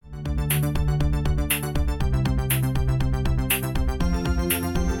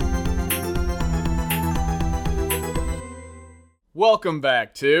Welcome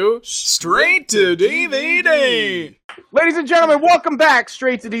back to Straight to DVD. Ladies and gentlemen, welcome back.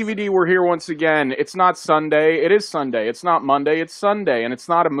 Straight to DVD. We're here once again. It's not Sunday. It is Sunday. It's not Monday. It's Sunday. And it's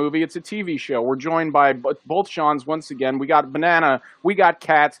not a movie. It's a TV show. We're joined by both Seans once again. We got Banana. We got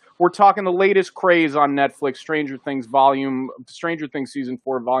Cats. We're talking the latest craze on Netflix, Stranger Things Season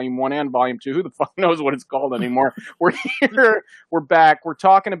 4, Volume 1 and Volume 2. Who the fuck knows what it's called anymore? We're here. We're back. We're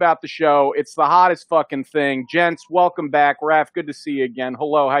talking about the show. It's the hottest fucking thing. Gents, welcome back. Raph, good to see you again.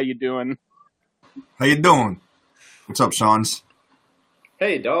 Hello, how you doing? How you doing? What's up, Sean's?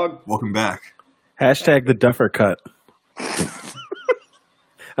 Hey, dog. Welcome back. Hashtag the Duffer cut.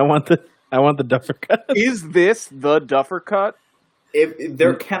 I want the Duffer cut. Is this the Duffer cut? If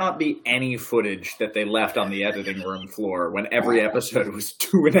there cannot be any footage that they left on the editing room floor when every episode was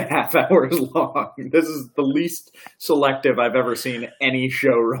 2.5 hours long. This is the least selective I've ever seen any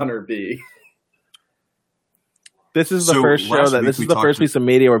showrunner be. This is the first show that this is the first piece of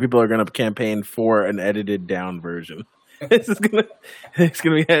media where people are going to campaign for an edited down version. It's gonna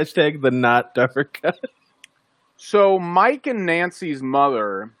be hashtag the not Duffer cut. So Mike and Nancy's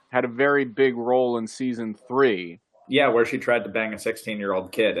mother had a very big role in season 3. Yeah, where she tried to bang a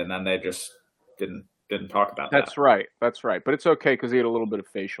 16-year-old kid, and then they just didn't talk about that. That's right. But it's okay because he had a little bit of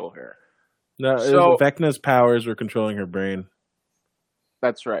facial hair. No, so Vecna's powers were controlling her brain.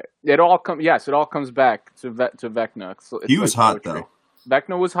 That's right. It all comes back to Vecna. He was hot though.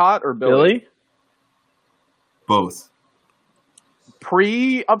 Vecna was hot, or Billy? Both.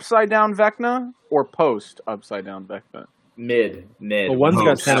 Pre Upside Down Vecna or post Upside Down Vecna? Mid. Well, one's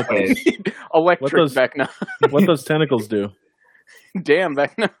got tentacles. Electric Vecna. What those tentacles do? Damn,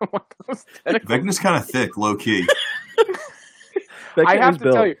 Vecna. What those tentacles? Vecna's kind of thick, low key. I have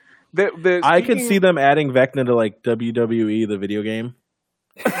to tell you, I could see them adding Vecna to like WWE, the video game.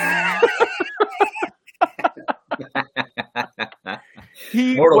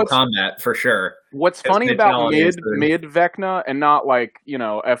 Mortal Kombat for sure. What's funny about mid Vecna and not like,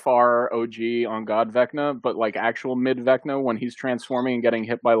 FROG on God Vecna, but like actual mid Vecna when he's transforming and getting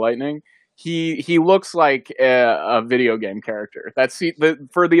hit by lightning, he looks like a video game character.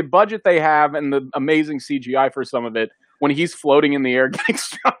 For the budget they have and the amazing CGI for some of it. When he's floating in the air getting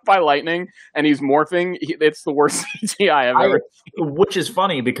struck by lightning and he's morphing, it's the worst CGI I've ever seen. Which is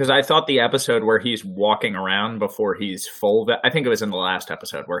funny because I thought the episode where he's walking around before he's full, I think it was in the last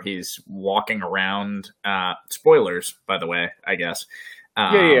episode where he's walking around, spoilers, by the way, I guess.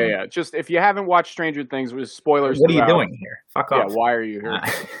 Yeah. Just if you haven't watched Stranger Things, with spoilers. What are you doing here? Fuck off. Yeah, why are you here?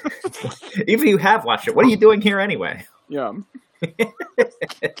 Even if you have watched it, what are you doing here anyway? Yeah.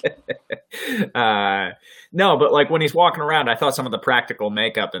 No, but like when he's walking around, I thought some of the practical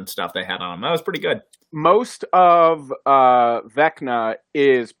makeup and stuff they had on him, that was pretty good. Most of Vecna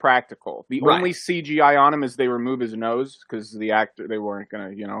is practical. The only CGI on him is they remove his nose because the actor, they weren't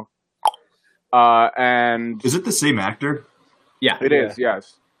gonna, and is it the same actor? Yeah, it is.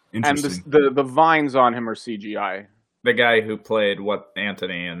 Yes, interesting. And the vines on him are CGI. The guy who played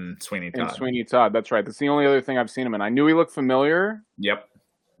Anthony and Sweeney Todd. That's right. That's the only other thing I've seen him in. I knew he looked familiar. Yep.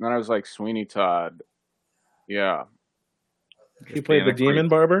 And then I was like, Sweeney Todd. Yeah. He played the Demon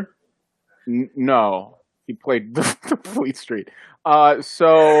Barber? No. He played the Fleet Street.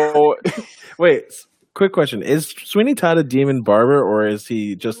 So... Wait, quick question. Is Sweeney Todd a Demon Barber, or is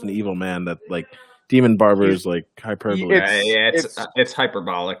he just an evil man that, like, Demon Barber is, like, hyperbole? It's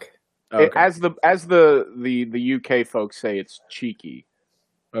hyperbolic. Okay. As the UK folks say, it's cheeky.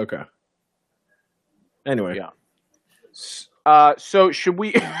 Okay. Anyway. Yeah. So should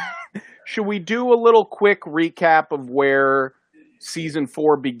we do a little quick recap of where season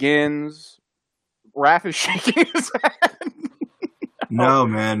 4 begins? Raph is shaking his head. No,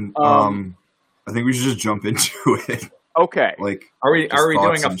 man. I think we should just jump into it. Okay. Like, are we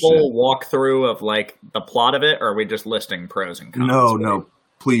doing a full walkthrough of like the plot of it, or are we just listing pros and cons? No.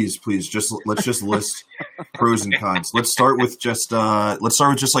 Please, let's just list pros and cons. Let's start with just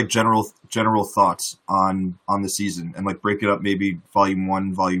like general thoughts on the season and like break it up, maybe volume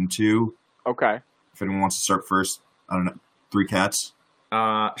 1, volume 2. Okay. If anyone wants to start first, I don't know. 3 cats.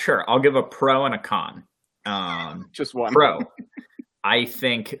 Sure. I'll give a pro and a con. Just one. Pro. I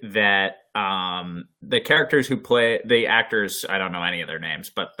think that the characters who play the actors, I don't know any of their names,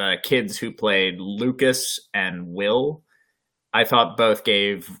 but the kids who played Lucas and Will, I thought both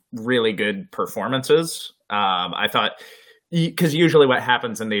gave really good performances. I thought, because usually what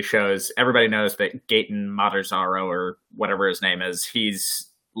happens in these shows, everybody knows that Gaten Matarazzo or whatever his name is, he's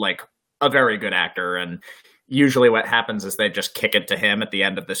like a very good actor, and usually what happens is they just kick it to him at the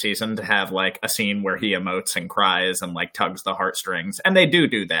end of the season to have like a scene where he emotes and cries and like tugs the heartstrings. And they do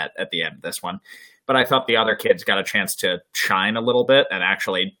that at the end of this one. But I thought the other kids got a chance to shine a little bit and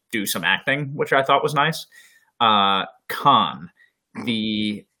actually do some acting, which I thought was nice. Khan,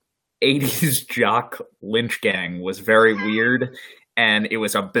 the 80s jock lynch gang, was very weird. And it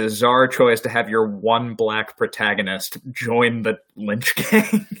was a bizarre choice to have your one black protagonist join the lynch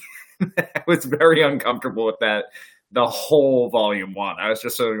gang. I was very uncomfortable with that the whole volume 1. I was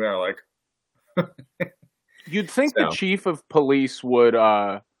just sitting there like... You'd think the chief of police would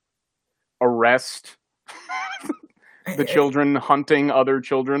arrest the children hunting other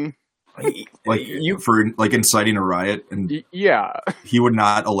children. Like for like inciting a riot, and yeah, he would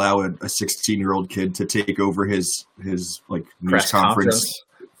not allow a 16-year-old kid to take over his like news conference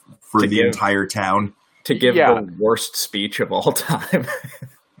for the entire town to give the worst speech of all time.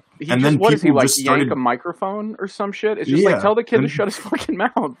 Then what is he like? Yank a microphone or some shit? It's just like, tell the kid to shut his fucking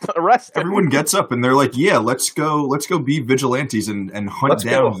mouth. Arrest him. Everyone gets up and they're like, "Yeah, let's go be vigilantes and hunt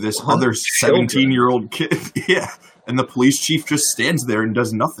down this other 17-year-old kid." Yeah, and the police chief just stands there and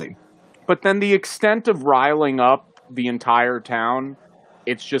does nothing. But then the extent of riling up the entire town,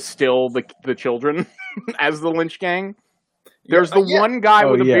 it's just still the children as the lynch gang. There's the one guy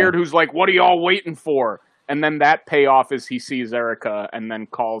with a beard who's like, "What are y'all waiting for?" And then that payoff is he sees Erica and then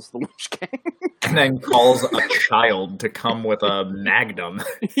calls the lynch gang. And then calls a child to come with a magnum.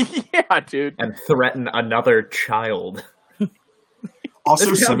 Yeah, dude. And threaten another child.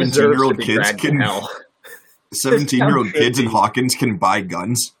 Also, 17-year-old kids can... 17-year-old kids in Hawkins can buy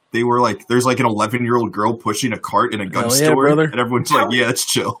guns. They were like, there's like an 11-year-old girl pushing a cart in a gun store. And everyone's like, yeah, it's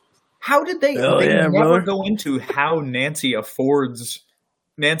chill. How did they never go into how Nancy affords...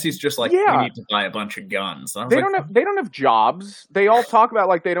 Nancy's just like, we need to buy a bunch of guns. They don't have jobs. They all talk about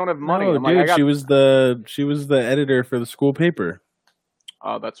like they don't have money. No, dude, she was the editor for the school paper.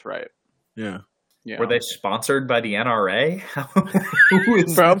 Oh, that's right. Yeah. Were they sponsored by the NRA?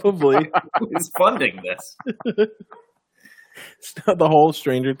 Probably. Who is funding this? The whole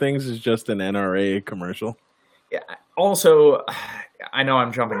Stranger Things is just an NRA commercial. Yeah. Also, I know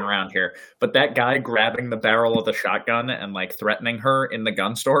I'm jumping around here, but that guy grabbing the barrel of the shotgun and like threatening her in the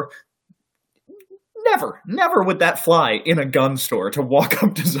gun store, never would that fly in a gun store to walk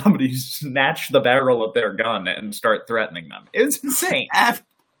up to somebody, snatch the barrel of their gun and start threatening them. It's insane.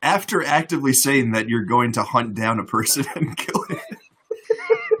 After actively saying that you're going to hunt down a person and kill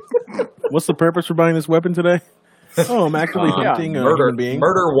it. What's the purpose for buying this weapon today? Oh, I'm actually hunting a human being.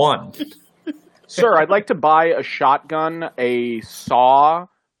 Murder 1. Sir, I'd like to buy a shotgun, a saw,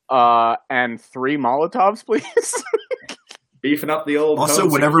 and 3 Molotovs, please. Beefing up the old. Also,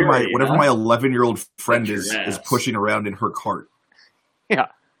 whenever my 11-year-old friend is pushing around in her cart. Yeah,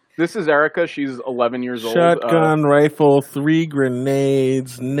 this is Erica. She's 11 years old. Shotgun, rifle, 3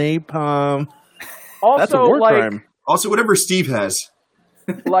 grenades, napalm. Also, that's a war crime. Also, whatever Steve has.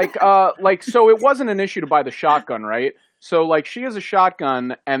 So it wasn't an issue to buy the shotgun, right? So, like, she has a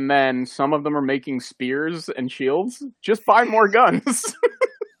shotgun, and then some of them are making spears and shields. Just buy more guns.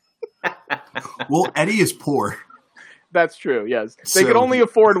 Well, Eddie is poor. That's true, yes. They could only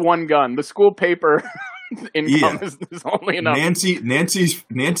afford 1 gun. The school paper income is only enough. Nancy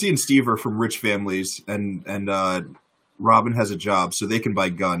and Steve are from rich families, and Robin has a job, so they can buy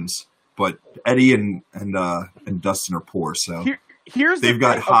guns. But Eddie and Dustin are poor, so they've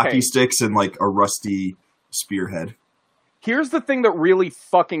got hockey sticks and, like, a rusty spearhead. Here's the thing that really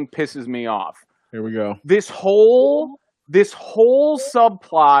fucking pisses me off. Here we go. This whole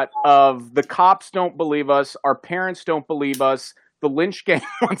subplot of the cops don't believe us, our parents don't believe us, the lynch gang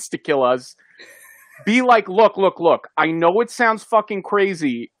wants to kill us. Be like, look. I know it sounds fucking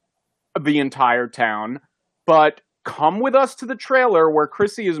crazy, the entire town, but come with us to the trailer where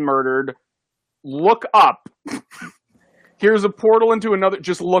Chrissy is murdered. Look up. Here's a portal into another.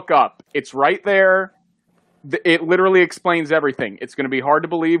 Just look up. It's right there. It literally explains everything. It's going to be hard to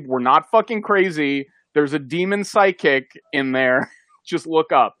believe. We're not fucking crazy. There's a demon psychic in there. Just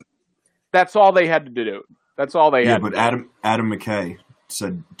look up. That's all they had to do. That's all they had. Yeah, but Adam McKay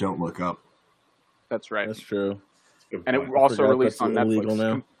said, "Don't look up." That's right. That's true. And it also released on Netflix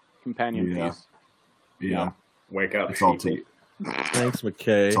now. Companion piece. Yeah. Wake up. It's all tape. Thanks,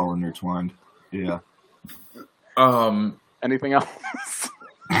 McKay. It's all intertwined. Yeah. Anything else?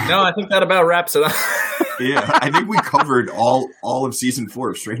 No, I think that about wraps it up. Yeah, I think we covered all of season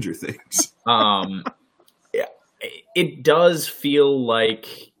 4 of Stranger Things. Yeah, it does feel like,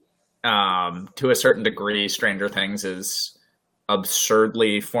 to a certain degree, Stranger Things is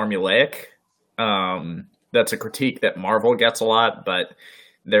absurdly formulaic. That's a critique that Marvel gets a lot, but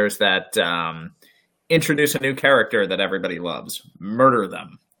there's that introduce a new character that everybody loves, murder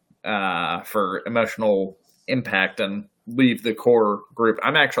them for emotional impact, and leave the core group.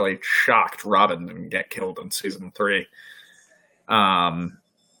 I'm actually shocked Robin didn't get killed in season 3.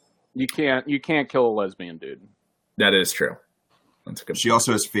 You can't kill a lesbian, dude. That is true. That's a good. She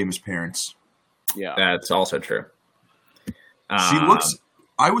also has famous parents. Yeah, that's also true. She looks.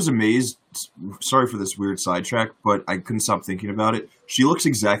 I was amazed. Sorry for this weird sidetrack, but I couldn't stop thinking about it. She looks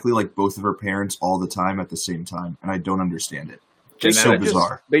exactly like both of her parents all the time at the same time, and I don't understand it. It's so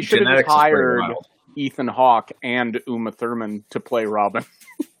bizarre. They should have just hired Ethan Hawke and Uma Thurman to play Robin.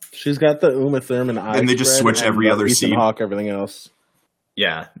 She's got the Uma Thurman eyes. And they just switch every other Ethan scene. Hawke, everything else.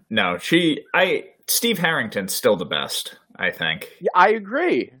 Yeah, no, Steve Harrington's still the best, I think. Yeah, I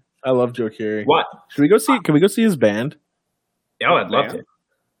agree. I love Joe Keery. What? Should we go see? Can we go see his band? Oh, I'd love to.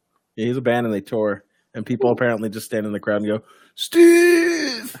 Yeah, he's a band and they tour, and people apparently just stand in the crowd and go,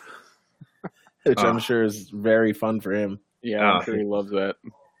 "Steve," which I'm sure is very fun for him. Yeah, I'm sure he loves that.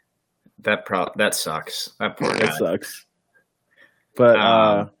 That sucks. That poor guy. That sucks.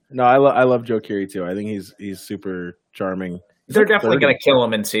 But no, I love Joe Keery too. I think he's super charming. They're definitely going to kill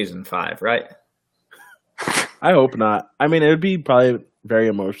him in season 5, right? I hope not. I mean, it would be probably very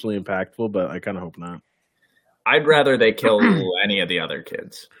emotionally impactful, but I kind of hope not. I'd rather they kill any of the other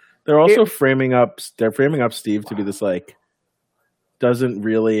kids. They're also framing up Steve to be this like doesn't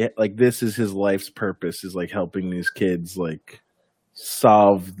really like this is his life's purpose is like helping these kids like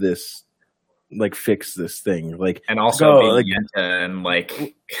solve this like fix this thing like and also and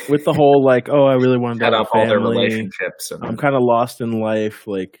like with the whole like I really wanted to set have up a family. all their relationships and I'm kind of lost in life.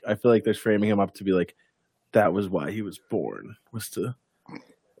 Like I feel like they're framing him up to be like that was why he was born was to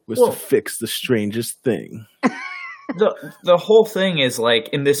fix the strangest thing. The whole thing is like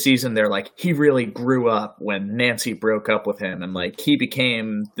in this season they're like he really grew up when Nancy broke up with him and like he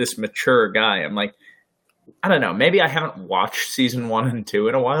became this mature guy. I'm like I don't know, maybe I haven't watched season 1 and 2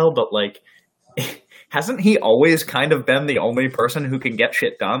 in a while, but like hasn't he always kind of been the only person who can get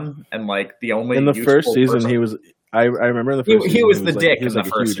shit done and like the only in the first season person? He was I remember in the first season he was the dick he was in like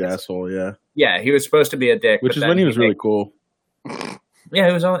the a first huge season. asshole. Yeah, he was supposed to be a dick, which is when he was really cool.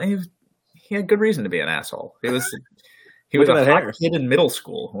 Yeah, he had good reason to be an asshole. He was a hot kid in middle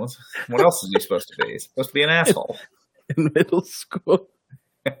school. What else is he supposed to be? He's supposed to be an asshole. In middle school.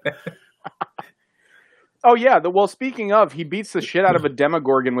 Oh, yeah. Well, speaking of, he beats the shit out of a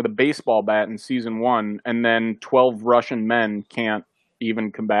Demogorgon with a baseball bat in season 1, and then 12 Russian men can't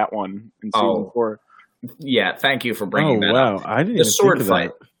even combat one in season 4. Yeah, thank you for bringing that up. I didn't even sword think of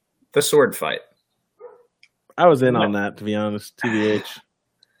fight. that. The sword fight. I was in on that, to be honest. TBH.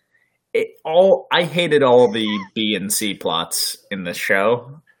 I hated all the B and C plots in this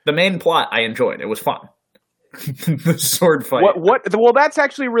show. The main plot I enjoyed. It was fun. The sword fight. Well, that's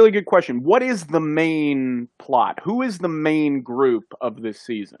actually a really good question. What is the main plot? Who is the main group of this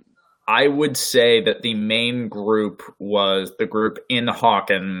season? I would say that the main group was the group in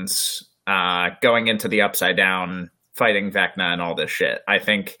Hawkins going into the Upside Down, fighting Vecna and all this shit. I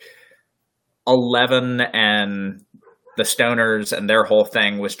think 11 and the Stoners and their whole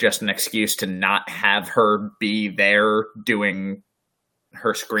thing was just an excuse to not have her be there doing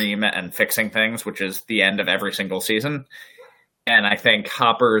her scream and fixing things, which is the end of every single season. And I think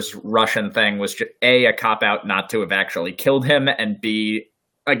Hopper's Russian thing was just, A, cop-out not to have actually killed him, and B,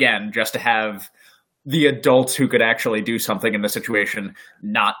 again, just to have the adults who could actually do something in the situation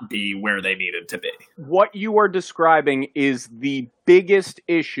not be where they needed to be. What you are describing is the biggest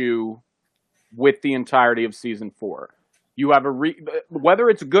issue with the entirety of season 4. You have whether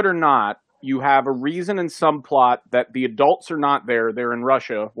it's good or not, you have a reason and subplot that the adults are not there. They're in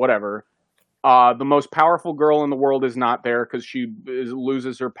Russia, whatever. The most powerful girl in the world is not there because she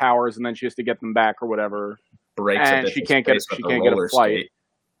loses her powers and then she has to get them back or whatever. And she can't get a flight.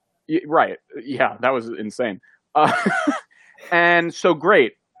 Right. Yeah, that was insane. And so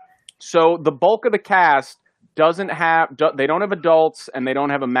great. So the bulk of the cast they don't have adults and they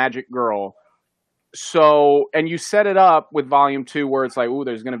don't have a magic girl. So, and you set it up with volume 2 where it's like, ooh,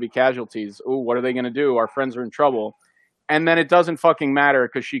 there's going to be casualties. Ooh, what are they going to do? Our friends are in trouble. And then it doesn't fucking matter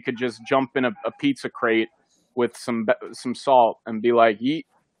because she could just jump in a pizza crate with some salt and be like, yeet,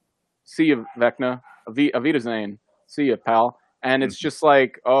 see you, Vecna, Avita Zane, see you, pal. And it's just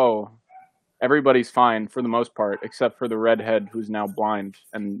like, oh, everybody's fine for the most part, except for the redhead who's now blind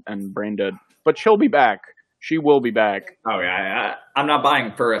and brain dead. But she'll be back. She will be back. Oh, yeah. I'm not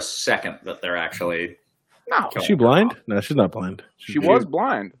buying for a second that they're actually... No. Is she blind? No, she's not blind. She was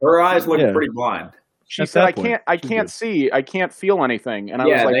blind. Her eyes look pretty blind. she At said, that I point, can't feel anything. And I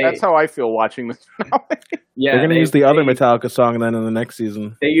Yeah, was like, they- that's how I feel watching this. Yeah, They're gonna use the other Metallica song then in the next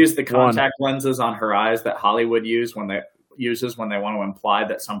season. They use the contact lenses on her eyes that Hollywood uses when they want to imply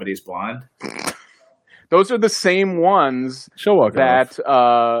that somebody's blind. Those are the same ones She'll walk off.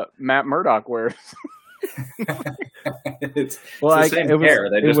 that Matt Murdock wears. It's Well, the same hair.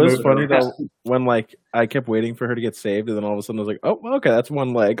 They it just was moved funny around. though when like I kept waiting for her to get saved, and then all of a sudden I was like, "Oh, well, okay, that's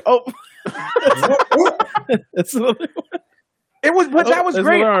one leg. Oh, it's another one. It was, but that was there's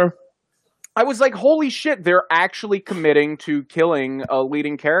great. another arm." I was like, holy shit, they're actually committing to killing a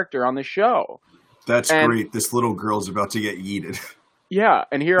leading character on the show. That's And- great. This little girl's about to get yeeted. Yeah,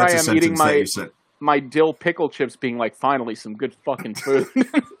 and here That's I a am eating sentence that you said. my dill pickle chips, being like, finally, some good fucking food.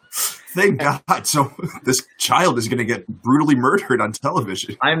 Thank God. So this child is going to get brutally murdered on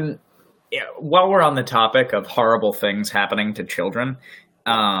television. While we're on the topic of horrible things happening to children,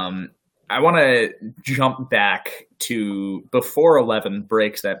 I want to jump back to before 11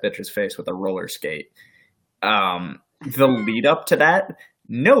 breaks that bitch's face with a roller skate. The lead up to that,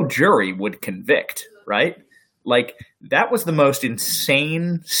 no jury would convict, right? Like, that was the most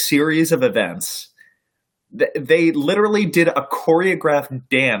insane series of events. They literally did a choreographed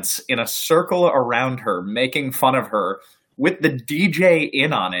dance in a circle around her, making fun of her, with the DJ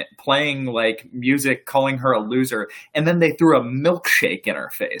in on it, playing like music, calling her a loser, and then they threw a milkshake in her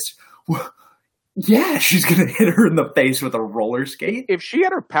face. Yeah, she's gonna hit her in the face with a roller skate. If she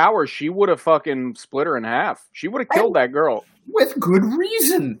had her power, she would have fucking split her in half. She would have killed that girl. With good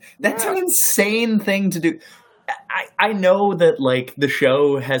reason. That's an insane thing to do. I know that like the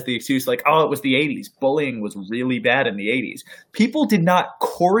show has the excuse like, oh, it was the 80s. Bullying was really bad in the 80s. People did not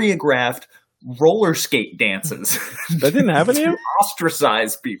choreograph roller skate dances. That didn't happen to you?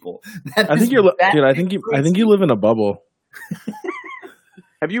 Ostracize people. I think you're, dude. I think you live in a bubble.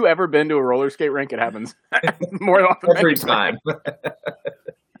 Have you ever been to a roller skate rink? It happens more often every than time.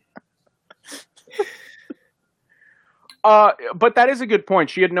 But that is a good point.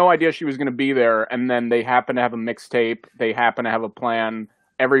 She had no idea she was going to be there, and then they happen to have a mixtape. They happen to have a plan.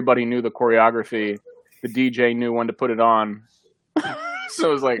 Everybody knew the choreography. The DJ knew when to put it on. So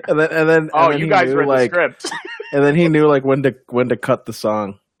it was like, And then oh, and then you he guys knew, read like, the script. and then he knew like when to cut the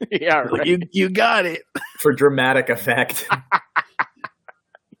song. Yeah, Like, right. you got it. For dramatic effect.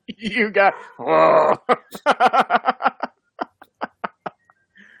 You got. I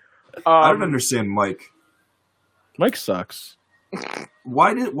don't understand Mike. Mike sucks.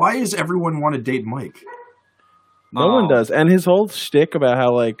 Why does everyone want to date Mike? No one does. And his whole shtick about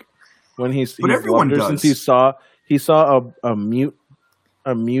how like when he's everyone loved her does. since he saw a mute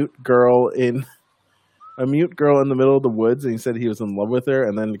girl in the middle of the woods, and he said he was in love with her,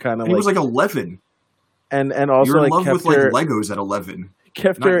 and then kind of He was like 11. and also You're in like love kept with like her Legos at 11.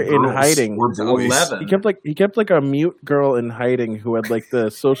 kept Not her in girls hiding. or boys. 11. He kept like a mute girl in hiding who had like the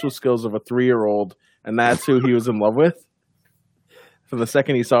social skills of a 3-year-old, and that's who he was in love with. From the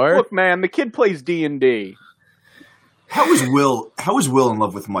second he saw her, Look, man, the kid plays D&D. How is Will in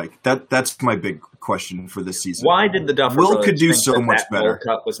love with Mike? That's my big question for this season. Why did the Duffer Will Brothers could do think so that much bowl better.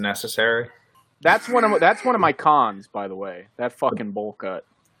 cut was necessary? That's one of my cons, by the way. That fucking bowl cut.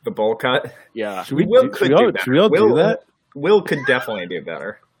 The bowl cut? Yeah. should we, Will do, could should we all, do should we all better. do that? Will could definitely do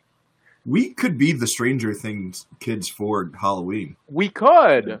better. We could be the Stranger Things kids for Halloween. We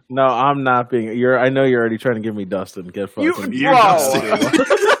could. No, I'm not being. I know you're already trying to give me Dustin. Get fucking. You're Bro. Dustin.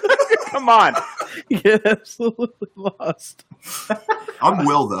 Come on. Get absolutely lost. I'm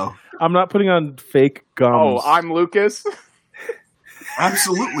Will though. I'm not putting on fake gums. Oh, I'm Lucas.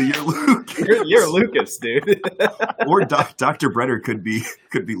 Absolutely, you're Luke. You're Lucas, dude. Or Dr. Brenner could be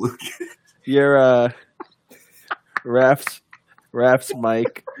Luke. You're Raph's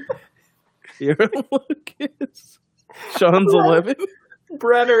Mike. You're Lucas. Sean's 11.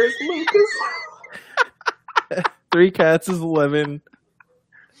 Brenner is Lucas. 3 Cats is 11.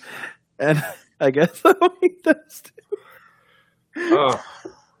 And I guess I'll be Dustin. Oh,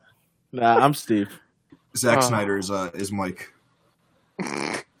 Nah, I'm Steve. Zack Snyder is Mike.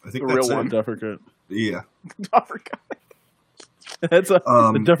 I think The that's real it. one. Duffer Cut. Yeah. That's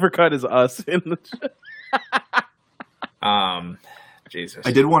the Duffer Cut is us in the chat. Jesus.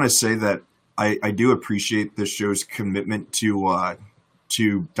 I did want to say that I do appreciate this show's commitment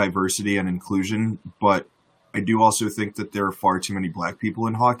to diversity and inclusion, but I do also think that there are far too many black people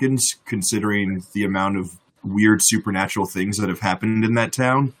in Hawkins, considering the amount of weird supernatural things that have happened in that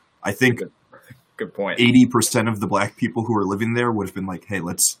town. I think Good point. 80% of the black people who are living there would have been like, hey,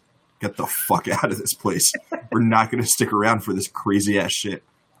 let's get the fuck out of this place. We're not going to stick around for this crazy ass shit.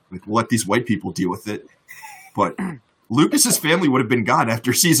 Like, we'll let these white people deal with it. But Lucas's family would have been gone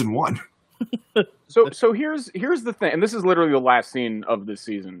after season 1. So here's the thing, and this is literally the last scene of this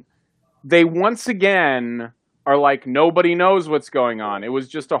season. They once again are like, nobody knows what's going on. It was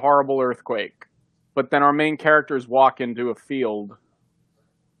just a horrible earthquake. But then our main characters walk into a field,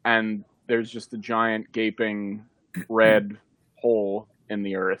 and there's just a giant gaping red hole in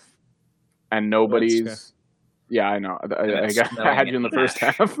the earth, and nobody's. Yeah, I know. I had you in the first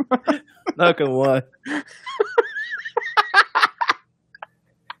half. Not gonna lie.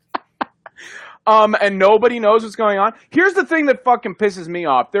 And nobody knows what's going on. Here's the thing that fucking pisses me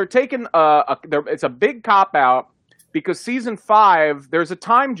off. They're taking it's a big cop out because season 5 there's a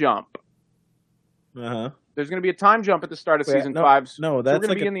time jump. There's going to be a time jump at the start of season 5. No, that's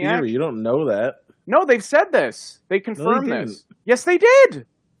like a theory. You don't know that. No, they've said this. They confirmed this. Yes, they did.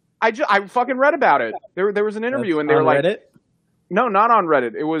 I fucking read about it. There was an interview and they were like, Reddit? No, not on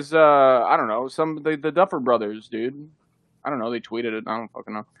Reddit. It was I don't know, the Duffer Brothers, dude. I don't know. They tweeted it. I don't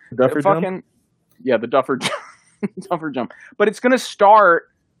fucking know. Duffer Jump? Yeah, the Duffer Duffer Jump. But it's going to start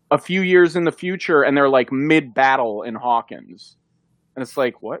a few years in the future, and they're like mid-battle in Hawkins. And it's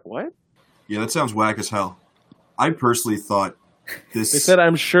like, what? Yeah, that sounds whack as hell. I personally thought this... They said,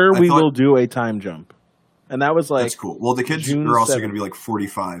 I'm sure we will do a time jump. And that was like... That's cool. Well, the kids June are also 7th. going to be like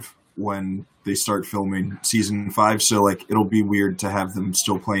 45 when they start filming season 5, so like it'll be weird to have them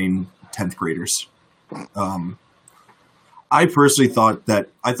still playing 10th graders. I personally thought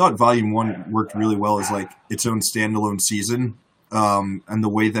Volume 1 worked really well as like its own standalone season, and the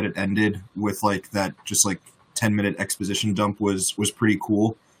way that it ended with like that just like 10-minute exposition dump was pretty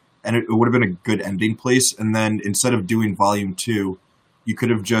cool, and it would have been a good ending place. And then instead of doing Volume 2, you could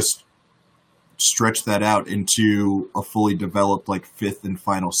have just stretched that out into a fully developed like 5th and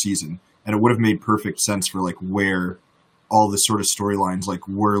final season, and it would have made perfect sense for like where all the sort of storylines like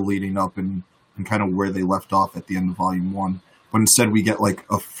were leading up and kind of where they left off at the end of Volume 1. But instead we get like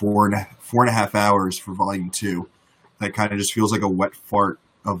a 4.5 hours for Volume 2 that kind of just feels like a wet fart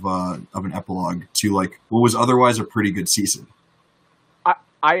of an epilogue to like what was otherwise a pretty good season.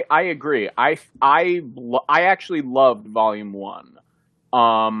 I agree. I actually loved Volume 1.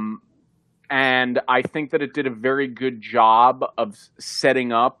 And I think that it did a very good job of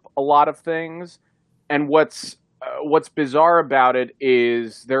setting up a lot of things. And what's bizarre about it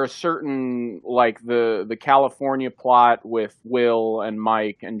is there are certain, like the California plot with Will and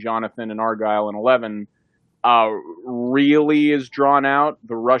Mike and Jonathan and Argyle and Eleven really is drawn out.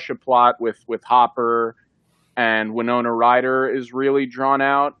 The Russia plot with Hopper and Winona Ryder is really drawn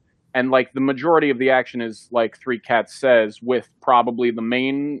out. And like the majority of the action is, like Three Cats says, with probably the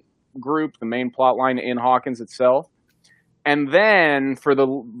main group, the main plot line in Hawkins itself. And then for the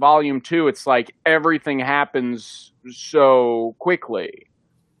Volume 2, it's like everything happens so quickly.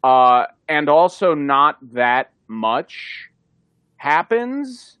 And also not that much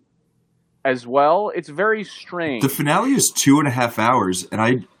happens as well. It's very strange. The finale is 2.5 hours, and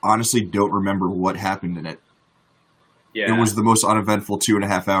I honestly don't remember what happened in it. Yeah. It was the most uneventful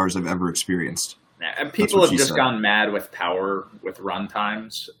 2.5 hours I've ever experienced. And people have just gone mad with power with run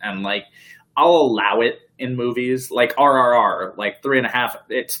times, and like I'll allow it in movies like RRR, like 3.5.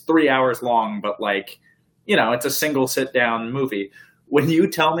 It's 3 hours long, but like it's a single sit down movie. When you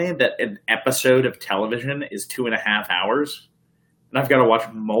tell me that an episode of television is 2.5 hours, and I've got to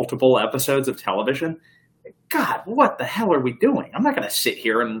watch multiple episodes of television, God, what the hell are we doing? I'm not going to sit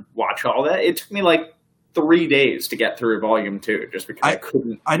here and watch all that. It took me like 3 days to get through Volume 2 just because I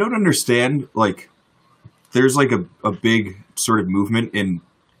couldn't. I don't understand. Like, there's like a big sort of movement in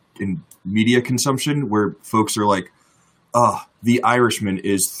media consumption where folks are like, The Irishman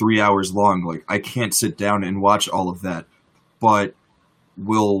is 3 hours long. Like, I can't sit down and watch all of that, but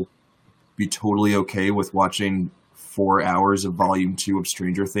will be totally okay with watching 4 hours of Volume 2 of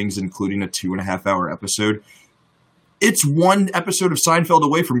Stranger Things, including a 2.5 hour episode. It's one episode of Seinfeld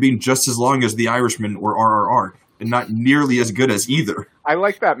away from being just as long as The Irishman or RRR, and not nearly as good as either. I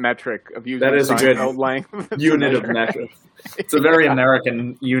like that metric of using that is a good length unit of measure. It's a very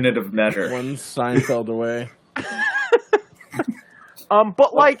American unit of measure. One Seinfeld away.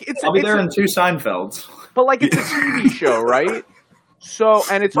 But like I'll be there in 2 Seinfelds. But like it's a TV show, right? So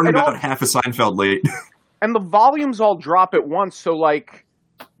and it's we're about half a Seinfeld late. And the volumes all drop at once. So like,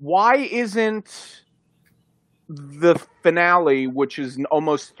 why isn't the finale, which is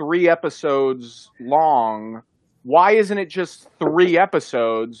almost 3 episodes long, why isn't it just 3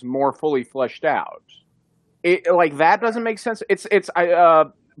 episodes more fully fleshed out? It like that doesn't make sense. It's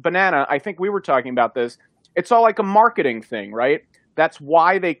Banana. I think we were talking about this. It's all like a marketing thing, right? That's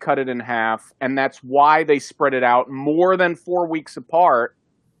why they cut it in half, and that's why they spread it out more than 4 weeks apart.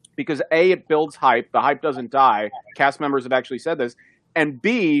 Because A, it builds hype. The hype doesn't die. Cast members have actually said this. And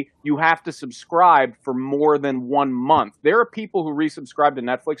B, you have to subscribe for more than 1 month. There are people who resubscribe to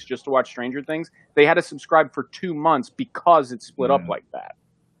Netflix just to watch Stranger Things. They had to subscribe for 2 months because it's split up like that.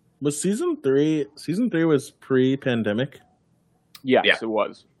 Was season 3 was pre-pandemic? Yes, Yeah. it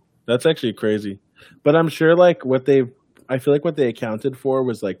was. That's actually crazy. But I'm sure like I feel like what they accounted for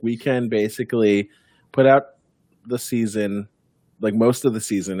was like we can basically put out the season, like most of the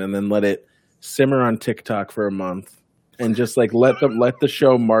season, and then let it simmer on TikTok for a month and just like let the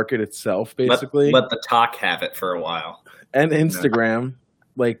show market itself basically. Let the talk have it for a while. And Instagram,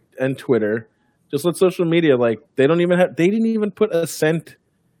 like, and Twitter. Just let social media, like, they didn't even put a cent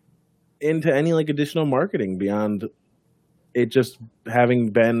into any like additional marketing beyond it just having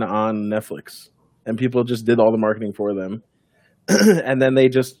been on Netflix. And people just did all the marketing for them. And then they're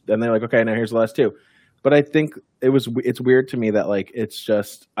like, okay, now here's the last 2. But I think it's weird to me that like it's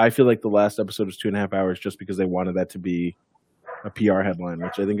just, I feel like the last episode was 2.5 hours just because they wanted that to be a PR headline,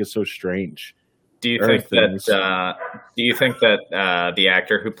 which I think is so strange. Do you think that the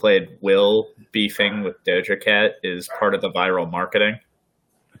actor who played Will beefing with Doja Cat is part of the viral marketing?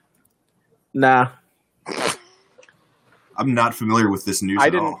 Nah. I'm not familiar with this news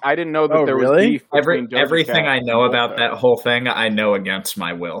at all. I didn't know that there was really? beef between Doja Everything Cat I know and about that whole thing, I know against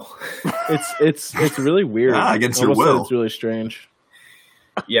my will. It's really weird. Against your Almost will. It's really strange.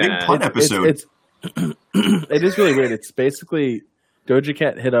 Yeah, Big pun episode. It's it is really weird. It's basically Doja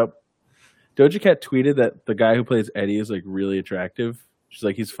Cat tweeted that the guy who plays Eddie is like really attractive. She's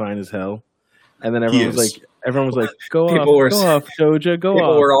like, he's fine as hell. And then everyone was like, go off, Doja, go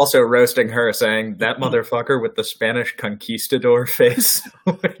people off. were also roasting her, saying that motherfucker with the Spanish conquistador face.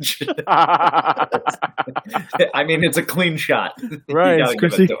 Which, I mean, it's a clean shot. Right, You gotta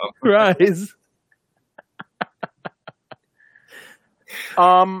give it to him. Rise.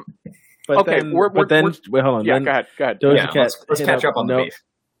 But Okay, then, we're- wait, hold on. Yeah, Then go ahead. Doja Yeah, Cat let's hit catch up on the No- beef.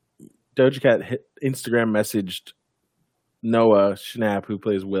 Doja Cat Instagram messaged Noah Schnapp, who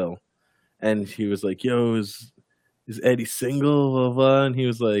plays Will, and he was like, "Yo, is Eddie single?" Blah, blah. And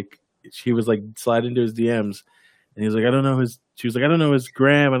she was like slide into his DMs, and he was like, "I don't know his." She was like, "I don't know his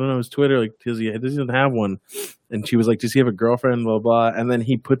gram. I don't know his Twitter. Like, does he doesn't have one?" And she was like, "Does he have a girlfriend?" Blah blah. And then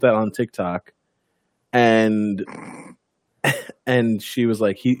he put that on TikTok, and she was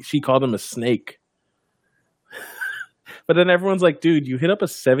like, she called him a snake. But then everyone's like, dude, you hit up a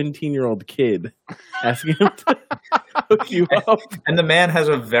 17-year-old kid asking him to hook you up. And the man has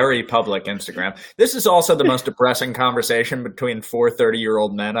a very public Instagram. This is also the most depressing conversation between 4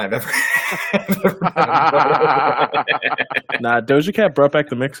 30-year-old men I've ever Nah, Doja Cat brought back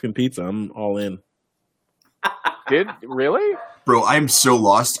the Mexican pizza. I'm all in. Did really? Bro, I'm so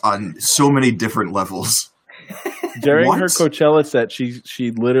lost on so many different levels. During What? her Coachella set,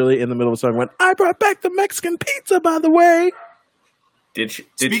 she literally in the middle of the song went, "I brought back the Mexican pizza, by the way." Did she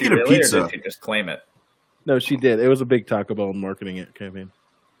Speaking of really, pizza- or did she just claim it? No, she did. It was a big Taco Bell marketing campaign.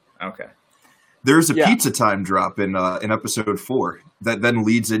 Okay. There's a Yeah. pizza time drop in episode 4 that then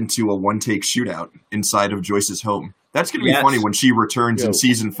leads into a one-take shootout inside of Joyce's home. That's going to be Yes. funny when she returns Yo. in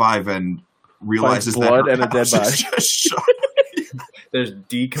season 5 and realizes Finds blood that and her a dead house is body. just shot. There's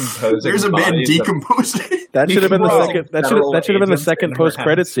decomposing. There's a man bodies of- decomposing. That should have been the Bro, second. That federal should have been the agents second in her post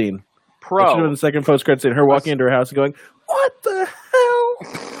credit house. scene. That should Pro. have been the second post credit scene. Her walking into her house and going, "What the hell?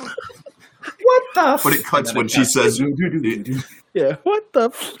 What the? But it cuts when she says, Yeah, what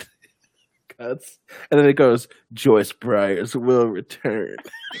the?" Cuts, and then it goes, "Joyce Byers will return."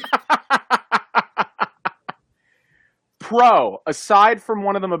 Pro, aside from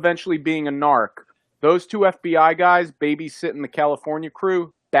one of them eventually being a narc, those 2 FBI guys babysitting the California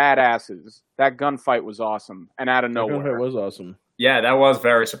crew, badasses. That gunfight was awesome and out of It nowhere. was awesome. Yeah, that was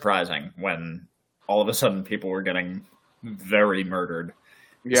very surprising when all of a sudden people were getting very murdered.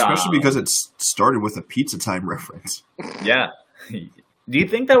 Yeah. especially because it started with a pizza time reference. Yeah. Do you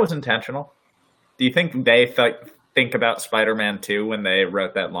think that was intentional? Do you think they think about Spider-Man 2 when they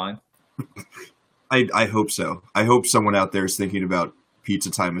wrote that line? I hope so. I hope someone out there is thinking about pizza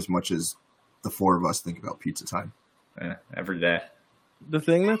time as much as the 4 of us think about pizza time. Yeah, every day. The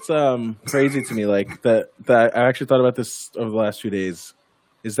thing that's crazy to me, like that I actually thought about this over the last 2 days,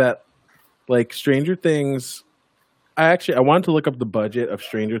 is that like Stranger Things. I wanted to look up the budget of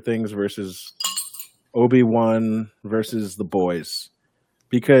Stranger Things versus Obi-Wan versus The Boys,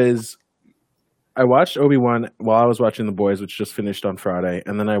 because I watched Obi-Wan while I was watching The Boys, which just finished on Friday,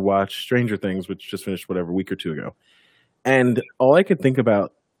 and then I watched Stranger Things, which just finished a week or 2 ago, and all I could think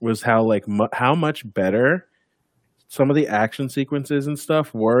about was how how much better some of the action sequences and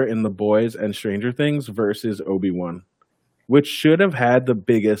stuff were in The Boys and Stranger Things versus Obi-Wan, which should have had the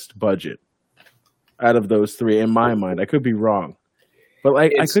biggest budget out of those 3 in my mind. I could be wrong, But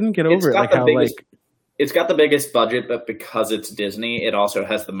like, I couldn't get over it. Like how like it's got the biggest budget, but because it's Disney, it also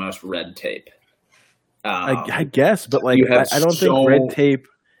has the most red tape. I guess, but like I don't think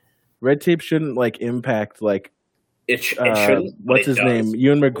red tape shouldn't like impact like it shouldn't. What's his name?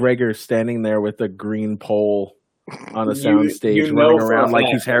 Ewan McGregor standing there with a green pole on a sound stage, running around like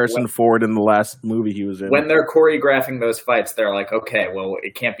he's Harrison Ford in the last movie he was in. When they're choreographing those fights, they're like, okay, well,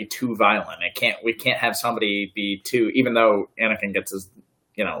 it can't be too violent. We can't have somebody be too. Even though Anakin gets his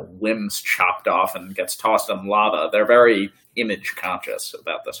limbs chopped off and gets tossed in lava, they're very image conscious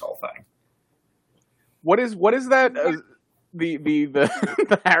about this whole thing. What is that?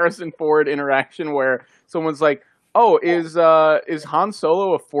 The Harrison Ford interaction where someone's like, "Oh, is Han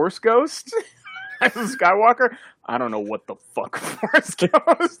Solo a Force ghost?" As a Skywalker, I don't know what the fuck Force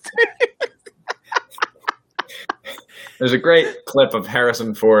ghost is. There's a great clip of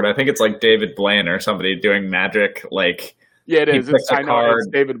Harrison Ford. I think it's like David Blaine or somebody doing magic. Like, yeah, it is. I know it's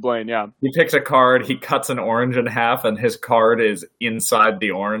David Blaine. Yeah, he picks a card. He cuts an orange in half, and his card is inside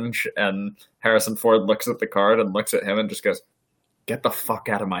the orange. And Harrison Ford looks at the card and looks at him and just goes, "Get the fuck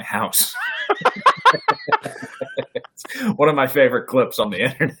out of my house." It's one of my favorite clips on the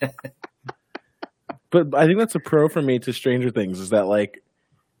internet. But I think that's a pro for me to Stranger Things is that like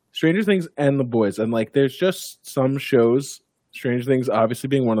Stranger Things and The Boys, and like there's just some shows, Stranger Things obviously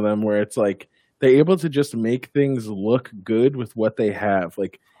being one of them, where it's like they're able to just make things look good with what they have.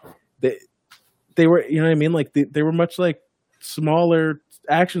 Like they were, you know what I mean? Like they were much like smaller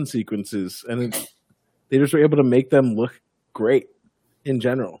action sequences, and they just were able to make them look great in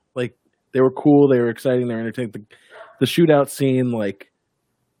general. Like they were cool, they were exciting, they were entertaining. The shootout scene, like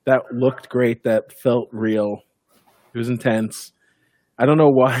that looked great. That felt real. It was intense. I don't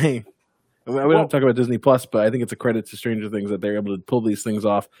know why. I mean, we don't talk about Disney Plus, but I think it's a credit to Stranger Things that they're able to pull these things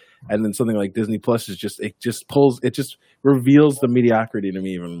off. And then something like Disney Plus is just reveals the mediocrity to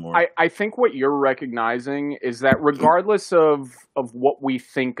me even more. I think what you're recognizing is that regardless of what we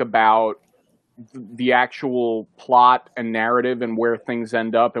think about the actual plot and narrative and where things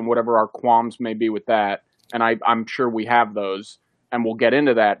end up and whatever our qualms may be with that, and I'm sure we have those, and we'll get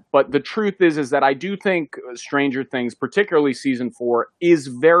into that. But the truth is that I do think Stranger Things, particularly season 4, is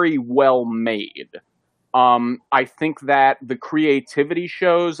very well made. I think that the creativity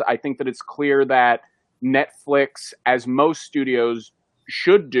shows. I think that it's clear that Netflix, as most studios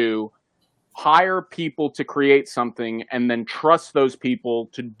should do, hire people to create something and then trust those people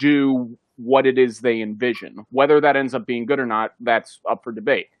to do what it is they envision. Whether that ends up being good or not, that's up for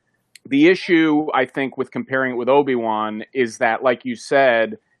debate. The issue, I think, with comparing it with Obi-Wan is that, like you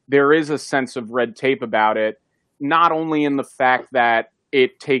said, there is a sense of red tape about it, not only in the fact that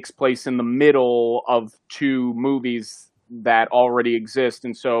it takes place in the middle of two movies that already exist,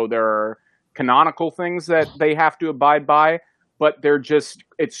 and so there are canonical things that they have to abide by, but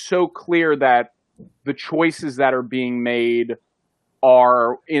it's so clear that the choices that are being made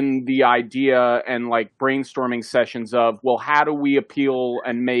are in the idea and like brainstorming sessions of, well, how do we appeal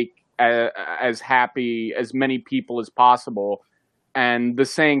and make as happy as many people as possible? And the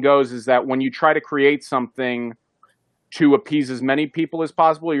saying goes is that when you try to create something to appease as many people as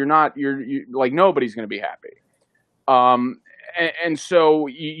possible, you're like, nobody's going to be happy. And so,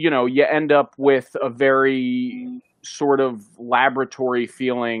 you end up with a very sort of laboratory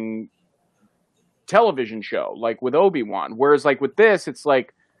feeling television show, like with Obi-Wan. Whereas like with this, it's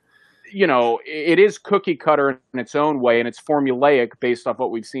like, it is cookie cutter in its own way, and it's formulaic based off what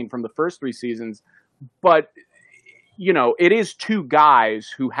we've seen from the first 3 seasons. But, it is two guys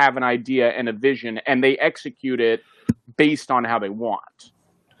who have an idea and a vision, and they execute it based on how they want.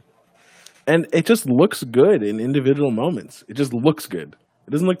 And it just looks good in individual moments. It just looks good.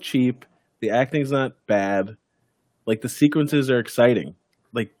 It doesn't look cheap. The acting's not bad. Like, the sequences are exciting.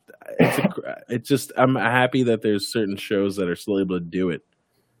 Like, I'm happy that there's certain shows that are still able to do it.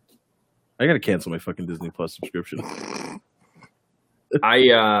 I gotta cancel my fucking Disney Plus subscription.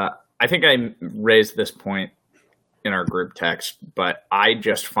 I think I raised this point in our group text, but I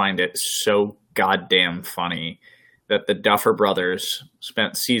just find it so goddamn funny that the Duffer Brothers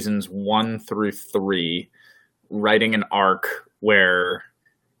spent seasons 1 through 3 writing an arc where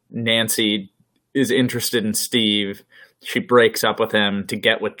Nancy is interested in Steve. She breaks up with him to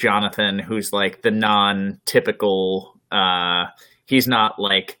get with Jonathan, who's like the non-typical, he's not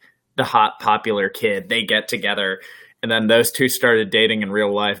like the hot, popular kid. They get together, and then those two started dating in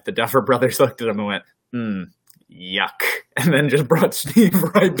real life. The Duffer Brothers looked at him and went, yuck, and then just brought Steve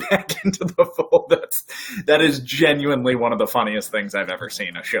right back into the fold. That is genuinely one of the funniest things I've ever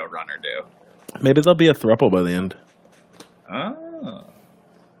seen a showrunner do. Maybe there'll be a throuple by the end. Oh,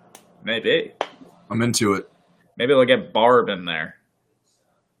 maybe. I'm into it. Maybe they'll get Barb in there.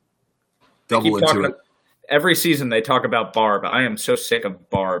 double Keep into talking. it. Every season they talk about Barb. I am so sick of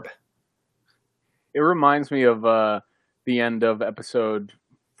Barb. It reminds me of the end of episode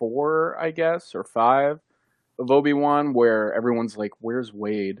 4, I guess, or 5 of Obi-Wan, where everyone's like, "Where's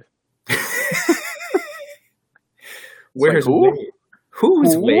Wade?" Where's like, who? Wade?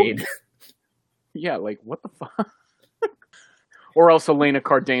 Who's Who? Wade? Yeah, like what the fuck? Or else Elena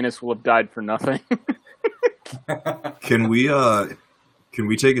Cardenas will have died for nothing. Can we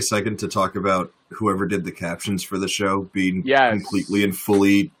take a second to talk about whoever did the captions for the show being Yes. completely and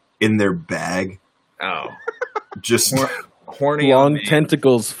fully in their bag? Oh, Just horny. Long on me.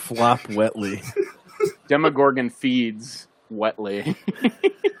 tentacles flop wetly. Demogorgon feeds wetly.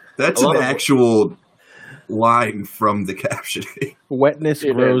 that's A an lot of- actual line from the captioning. Wetness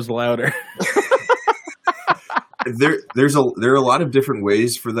It grows louder. There are a lot of different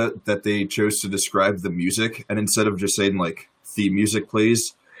ways for that they chose to describe the music, and instead of just saying like theme music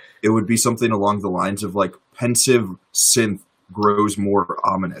plays, it would be something along the lines of like pensive synth grows more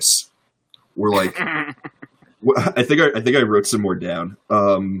ominous. Or like I think I wrote some more down.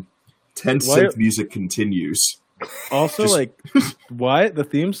 Tense Why- synth music continues. Also, Just- like, why the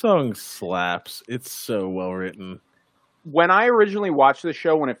theme song slaps? It's so well written. When I originally watched the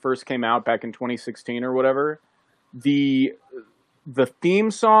show when it first came out back in 2016 or whatever, the theme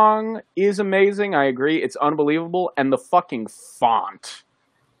song is amazing. I agree, it's unbelievable, and the fucking font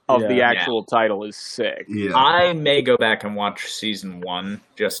of the Yeah. actual title is sick. Yeah. I may go back and watch season 1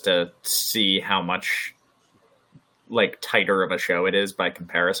 just to see how much like tighter of a show it is by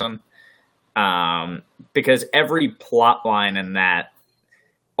comparison. Because every plot line in that,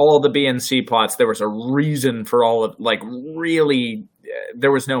 all the B and C plots, there was a reason for all of, like, really,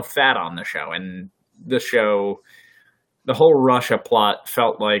 there was no fat on the show. And the show, the whole Russia plot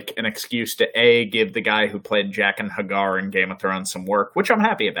felt like an excuse to A, give the guy who played Jaqen Hagar in Game of Thrones some work, which I'm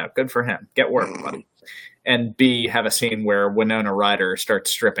happy about. Good for him. Get work, buddy. And B, have a scene where Winona Ryder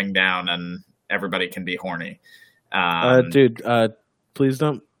starts stripping down and everybody can be horny. Dude, please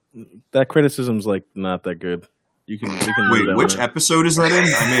don't. That criticism's like not that good. You can Wait, move which on it. episode is that in?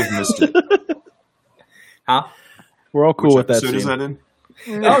 I may have missed it. Huh? We're all cool Which with that episode is scene.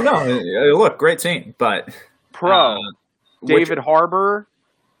 that in? Oh, no. Look, great scene. But Pro. which- David Harbour.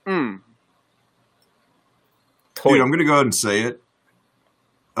 Dude, I'm gonna go ahead and say it.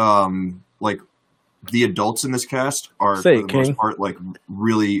 Like the adults in this cast are Say for it, the most King. part like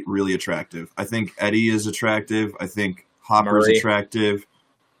really, really attractive. I think Eddie is attractive. I think Hopper's Murray. attractive.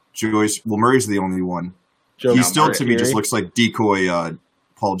 Joyce, well, Murray's the only one. Joe, He still Murray. to me just Keery? looks like decoy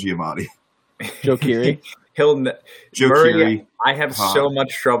Paul Giamatti. Joe Keery. Joe Murray, Keery, I have Hot. so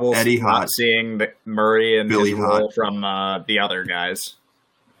much trouble Eddie not Hot. seeing Murray and Billy his role Hot. from the other guys.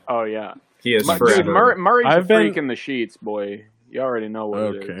 Oh yeah, He is Dude, forever. Murray's I've a been- freak in the sheets, boy. You already know what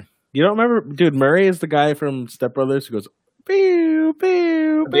it is. Okay. You don't remember, dude? Murray is the guy from Step Brothers who goes pew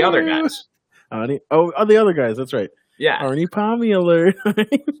pew. The other pew." guys. The other guys. That's right. Yeah. Arnie Palmy alert.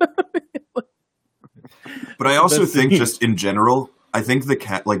 but I also That's- think just in general, I think the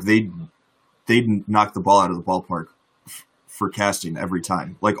cat like they knock the ball out of the ballpark for casting every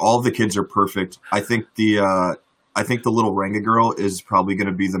time. Like all of the kids are perfect. I think the little Ranga girl is probably going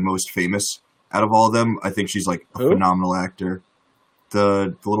to be the most famous out of all of them. I think she's like a Who? phenomenal actor.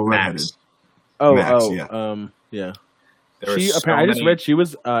 The little redheaded. Max. Max, yeah. There She was so apparently, I just many- read she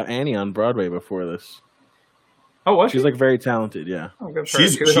was Annie on Broadway before this. Oh, was she? She's like very talented. Yeah. Oh, good for her.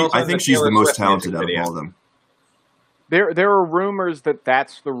 She's She was also I in think she's Taylor the most Swift talented music out of video. all of them. There are rumors that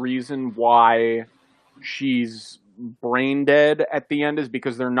that's the reason why she's brain dead at the end is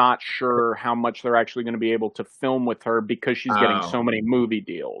because they're not sure how much they're actually going to be able to film with her because she's getting Oh. so many movie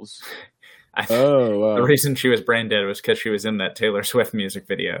deals. Oh, wow. The reason she was brain dead was because she was in that Taylor Swift music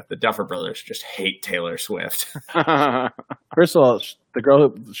video. The Duffer Brothers just hate Taylor Swift. First of all, the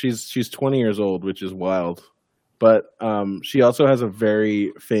girl she's 20 years old, which is wild. But she also has a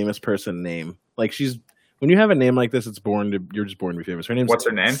very famous person name. Like when you have a name like this, you're just born to be famous. Her name's What's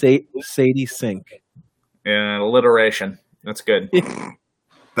her name? Sadie Sink. Yeah, alliteration. That's good.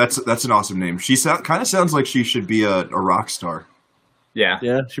 That's an awesome name. She kind of sounds like she should be a rock star. Yeah.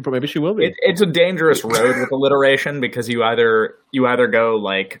 Yeah, maybe she will be. It's a dangerous road with alliteration because you either go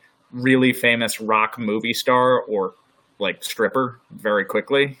like really famous rock movie star or like stripper very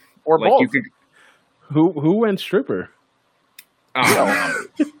quickly. Or Like both. you could. Who went stripper? Oh,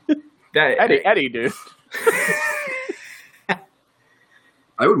 that Eddie, dude.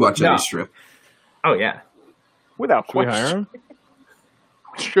 I would watch No. Eddie strip. Oh yeah. Without Should we question. hire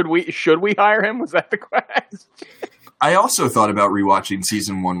him? Should we hire him? Was that the question? I also thought about rewatching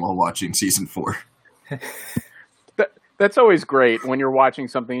season 1 while watching season 4. The That's always great when you're watching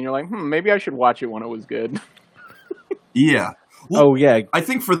something and you're like, maybe I should watch it when it was good. Yeah. Well, Oh yeah, I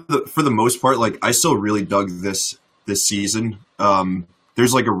think for the most part, like I still really dug this season.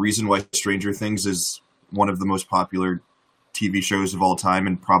 There's like a reason why Stranger Things is one of the most popular TV shows of all time,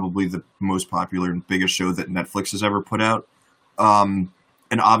 and probably the most popular and biggest show that Netflix has ever put out. And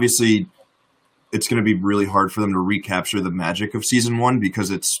obviously, it's going to be really hard for them to recapture the magic of season 1 because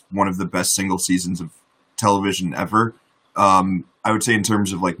it's one of the best single seasons of television ever. I would say in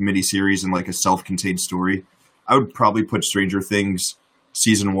terms of like miniseries and like a self-contained story, I would probably put Stranger Things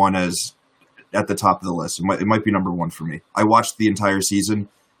season 1 as at the top of the list. It might be number 1 for me. I watched the entire season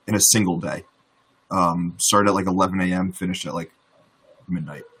in a single day. Started at like 11 a.m., finished at like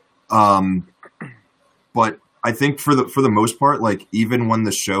midnight. But I think for the most part, like even when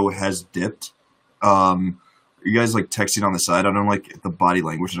the show has dipped, are you guys like texting on the side? I don't like the body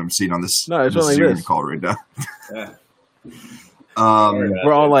language that I'm seeing on this, No, it's this only Zoom this. call right now. Yeah.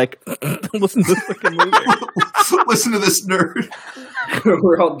 we're all like, listen to this fucking movie. Listen to this nerd.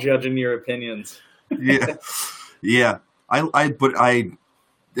 We're all judging your opinions. Yeah.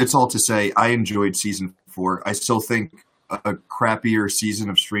 It's all to say, I enjoyed season 4. I still think a crappier season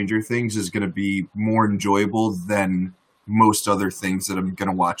of Stranger Things is going to be more enjoyable than most other things that I'm going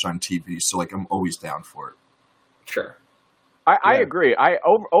to watch on TV. So, like, I'm always down for it. Sure. I agree.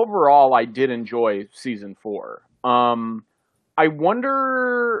 Overall, I did enjoy season 4. I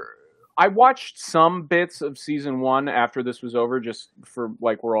wonder. I watched some bits of season 1 after this was over, just for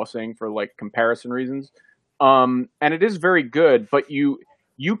like we're all saying for like comparison reasons. And it is very good, but you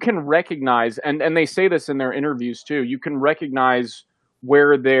can recognize, and they say this in their interviews too. You can recognize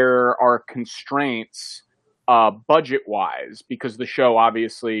where there are constraints, budget wise, because the show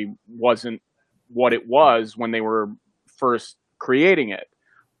obviously wasn't what it was when they were first creating it.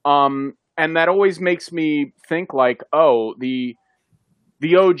 And that always makes me think like, oh, the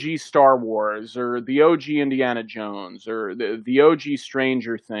OG Star Wars or the OG Indiana Jones or the OG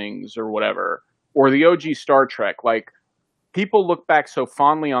Stranger Things or whatever, or the OG Star Trek. Like, people look back so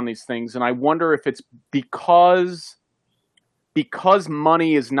fondly on these things, and I wonder if it's because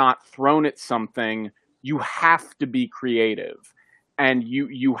money is not thrown at something, you have to be creative, and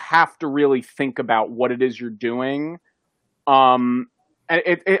you have to really think about what it is you're doing.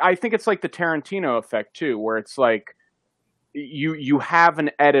 I think it's like the Tarantino effect too, where it's like you have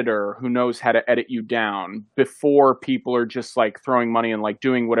an editor who knows how to edit you down before people are just like throwing money and like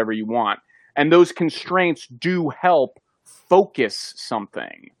doing whatever you want. And those constraints do help focus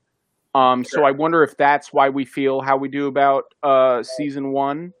something. So I wonder if that's why we feel how we do about season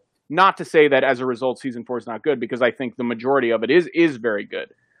 1. Not to say that as a result season 4 is not good, because I think the majority of it is very good.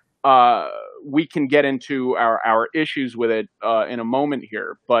 We can get into our issues with it in a moment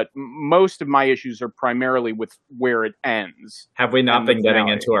here, but most of my issues are primarily with where it ends. Have we not been getting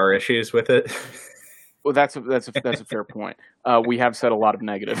into our issues with it? Well, that's a fair point. We have said a lot of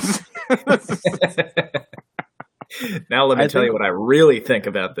negatives. Now let me tell you what I really think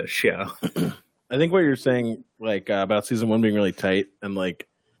about this show. I think what you're saying, like about season 1 being really tight, and like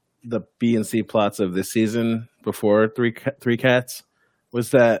the B and C plots of this season before Three Cats,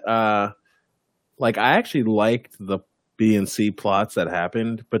 was that like I actually liked the B and C plots that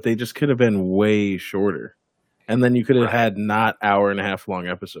happened, but they just could have been way shorter, and then you could have had not hour and a half long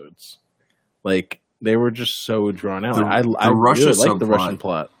episodes. Like they were just so drawn out. I really liked the Russian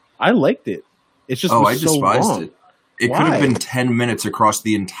plot. I liked it. It's just I so despised long. it. It could have been 10 minutes across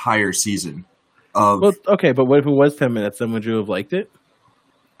the entire season. Well, okay, but what if it was 10 minutes? Then would you have liked it?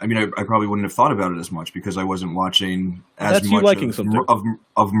 I mean, I probably wouldn't have thought about it as much because I wasn't watching as That's you much liking something.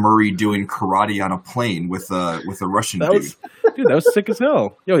 of Murray doing karate on a plane with a Russian dude. That was sick as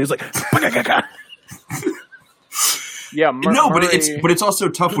hell. Yo, he's like, yeah. But it's also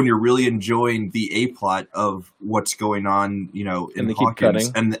tough when you're really enjoying the A plot of what's going on, you know, in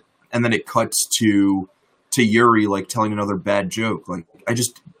Hawkins, and then it cuts to Yuri like telling another bad joke. Like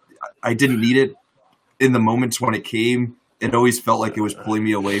I didn't need it in the moments when it came. It always felt like it was pulling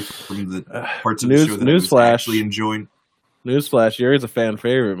me away from the parts of the show that I was actually enjoying. Newsflash, Yuri's a fan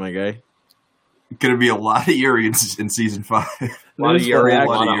favorite, my guy. Going to be a lot of Yuri in season 5. A lot of Yuri, a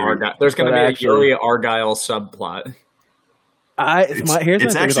lot of Argyle. There's going to be a Yuri Argyle subplot. Here's my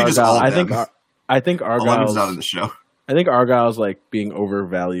thing with Argyle. I think Argyle's not in the show. I think Argyle's like being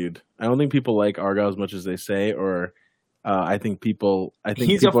overvalued. I don't think people like Argyle as much as they say, or I think people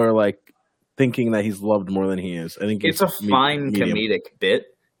are like thinking that he's loved more than he is. I think it's a fine comedic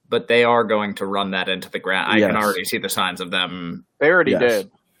bit, but they are going to run that into the ground. I can already see the signs of them. They already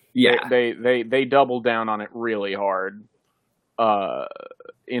did. Yeah, they doubled down on it really hard.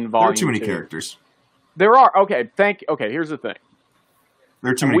 In volume, there are too many characters. There are okay. Here's the thing.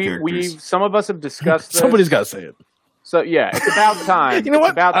 There are too many characters. Some of us have discussed this. Somebody's got to say it. So yeah, it's about time. You know what?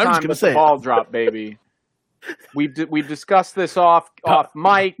 It's about I'm just time gonna that say the it. ball drop, baby. We've discussed this off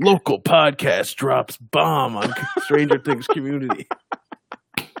mic. Local podcast drops bomb on Stranger Things community.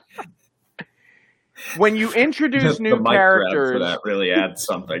 When you introduce The new mic grab characters, for that really adds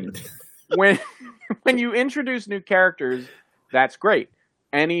something. when you introduce new characters, that's great.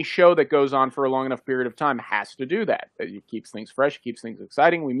 Any show that goes on for a long enough period of time has to do that. It keeps things fresh, it keeps things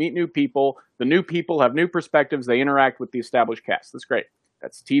exciting. We meet new people. The new people have new perspectives. They interact with the established cast. That's great.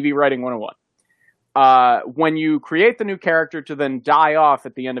 That's TV writing 101. When you create the new character to then die off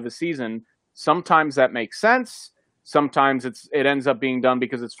at the end of a season, sometimes that makes sense. Sometimes it ends up being done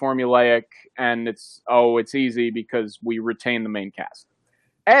because it's formulaic and it's easy because we retain the main cast.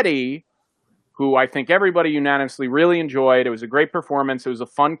 Eddie, who I think everybody unanimously really enjoyed. It was a great performance. It was a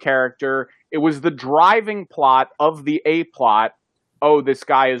fun character. It was the driving plot of the A plot. Oh, this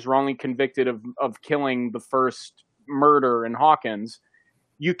guy is wrongly convicted of killing the first murder in Hawkins.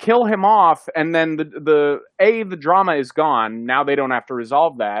 You kill him off, and then the drama is gone. Now they don't have to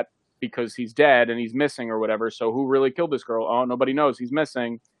resolve that because he's dead and he's missing or whatever. So who really killed this girl? Oh, nobody knows. He's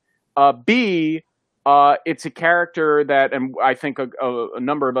missing. B, it's a character that, and I think a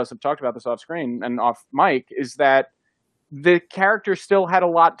number of us have talked about this off screen and off mic, is that the character still had a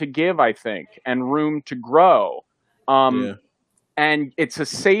lot to give, I think, and room to grow. And it's a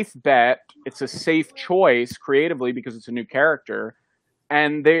safe bet. It's a safe choice creatively because it's a new character.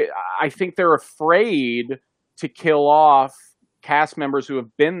 And I think they're afraid to kill off cast members who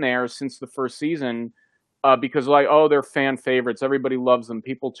have been there since the first season because they're fan favorites. Everybody loves them.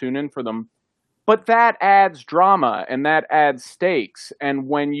 People tune in for them. But that adds drama and that adds stakes. And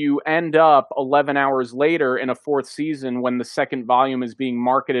when you end up 11 hours later in a fourth season, when the second volume is being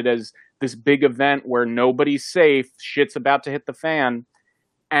marketed as this big event where nobody's safe, shit's about to hit the fan,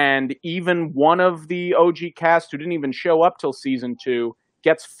 and even one of the OG cast who didn't even show up till season 2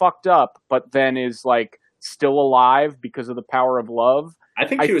 gets fucked up, but then is like still alive because of the power of love. I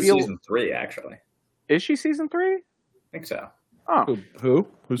think she was season 3, actually. Is she season 3? I think so. Oh, Who?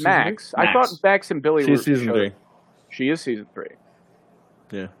 Who's Max. I thought Bex and Billy were She's season 3. She is season 3.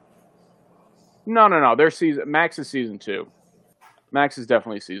 Yeah. No. Max is season 2. Max is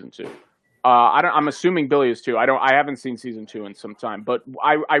definitely season 2. I'm assuming Billy is too. I haven't seen season 2 in some time, but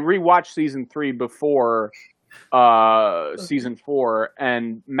I rewatched season 3 before season 4,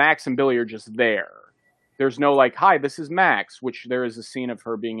 and Max and Billy are just there. There's no like, hi, this is Max, which there is a scene of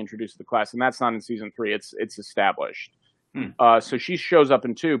her being introduced to the class, and that's not in season 3. It's established. So she shows up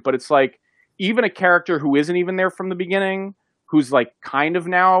in 2, but it's like even a character who isn't even there from the beginning, who's like kind of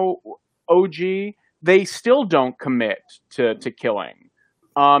now OG, they still don't commit to killing.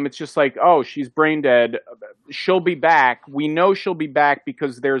 It's just like, oh, she's brain dead. She'll be back. We know she'll be back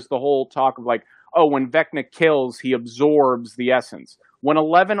because there's the whole talk of like, oh, when Vecna kills, he absorbs the essence. When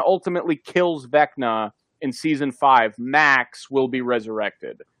 11 ultimately kills Vecna in season 5, Max will be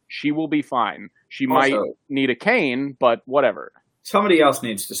resurrected. She will be fine. She might need a cane, but whatever. Somebody else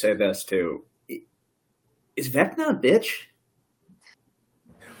needs to say this too. Is Vecna a bitch?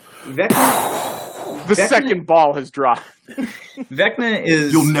 The second ball has dropped. Vecna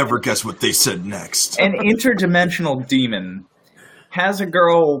is... You'll never guess what they said next. An interdimensional demon. Has a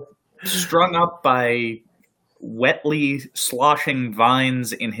girl strung up by wetly sloshing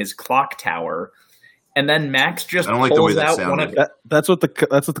vines in his clock tower, and then Max just pulls out one of... That's what the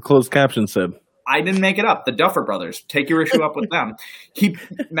closed caption said. I didn't make it up. The Duffer Brothers. Take your issue up with them.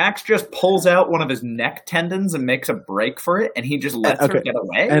 Max just pulls out one of his neck tendons and makes a break for it, and he just lets her get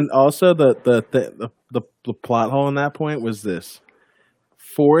away. And also the plot hole in that point was this: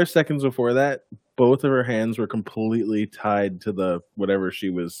 4 seconds before that, both of her hands were completely tied to the whatever she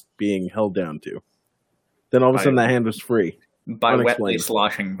was being held down to. Then all of a sudden, that hand was free by wetly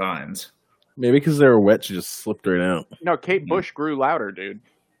sloshing vines. Maybe because they were wet, she just slipped right out. No, Kate Bush grew louder, dude.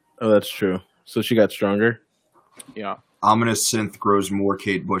 Oh, that's true. So she got stronger? Yeah. Ominous synth grows more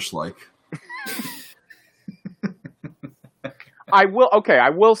Kate Bush-like. I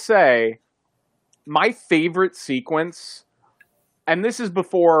will say my favorite sequence, and this is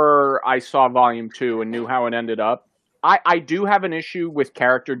before I saw Volume 2 and knew how it ended up. I do have an issue with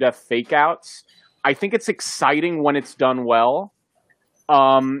character death fake-outs. I think it's exciting when it's done well.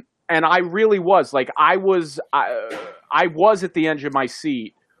 And I really was. Like, I was at the edge of my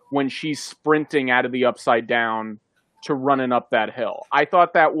seat when she's sprinting out of the Upside Down to running up that hill. I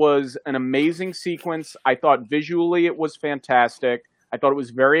thought that was an amazing sequence. I thought visually it was fantastic. I thought it was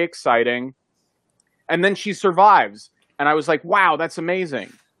very exciting. And then she survives. And I was like, wow, that's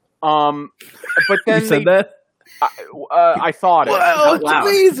amazing. But then You said that? I thought it. Wow, it's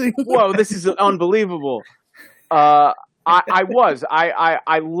amazing. Whoa, this is unbelievable. I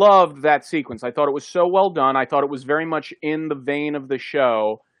loved that sequence. I thought it was so well done. I thought it was very much in the vein of the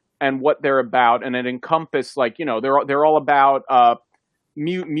show and what they're about, and it encompassed, like, you know, they're all about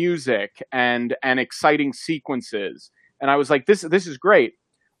music and exciting sequences. And I was like, this is great.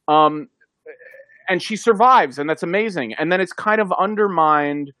 And she survives, and that's amazing. And then it's kind of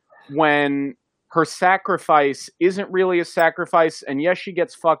undermined when her sacrifice isn't really a sacrifice, and yes, she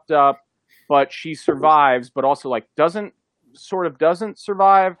gets fucked up, but she survives, but also like doesn't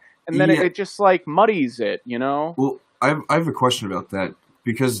survive, and then it just like muddies it, you know? Well, I have a question about that,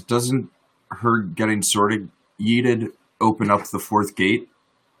 because doesn't her getting sort of yeeted open up the fourth gate?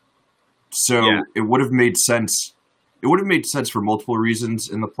 So it would have made sense. It would have made sense for multiple reasons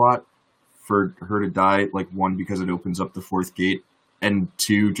in the plot for her to die. Like, one, because it opens up the fourth gate, and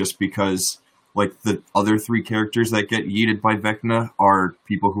two, just because like the other three characters that get yeeted by Vecna are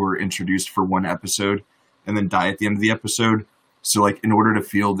people who are introduced for one episode and then die at the end of the episode. So like, in order to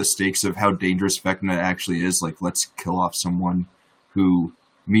feel the stakes of how dangerous Vecna actually is, like, let's kill off someone who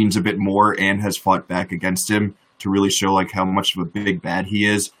means a bit more and has fought back against him to really show like how much of a big bad he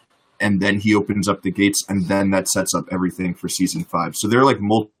is. And then he opens up the gates, and then that sets up everything for season 5. So there are like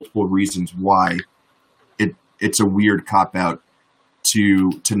multiple reasons why it's a weird cop-out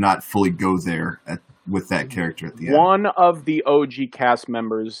to not fully go there with that character at the end. One of the OG cast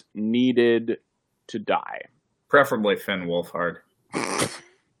members needed to die. Preferably Finn Wolfhard.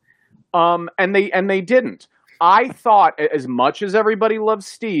 And they didn't. I thought, as much as everybody loves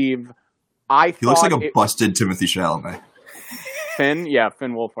Steve, He looks like a busted Timothy Chalamet. Finn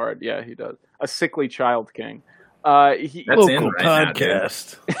Wolfhard. Yeah, he does. A sickly child king. That's Local in right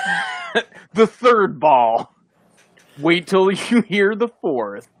podcast. The third ball. Wait till you hear the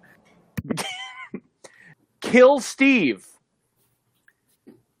fourth. Kill Steve.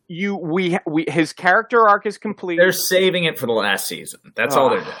 His character arc is complete. They're saving it for the last season. That's all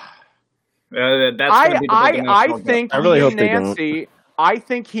they're doing. I think I really hope they Nancy. I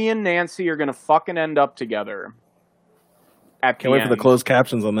think he and Nancy are gonna fucking end up together. Can't wait for the closed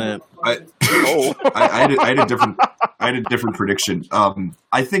captions on that. I had a different prediction.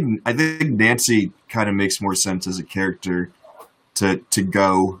 I think Nancy kind of makes more sense as a character to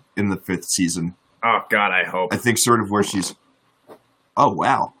go in the 5th season. Oh God, I hope. I think sort of where she's. Oh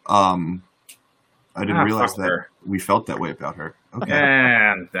wow! I didn't realize that we felt that way about her. Okay.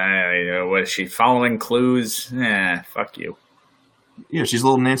 And was she following clues? Fuck you. Yeah, she's a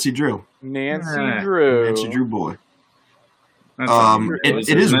little Nancy Drew. Nancy Drew boy.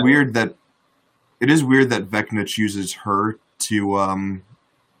 It is weird that Vecna chooses her to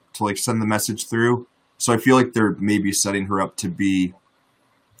like send the message through. So I feel like they're maybe setting her up to be,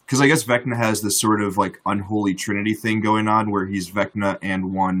 because I guess Vecna has this sort of like unholy trinity thing going on where he's Vecna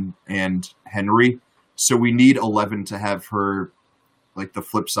and One and Henry. So we need 11 to have her like the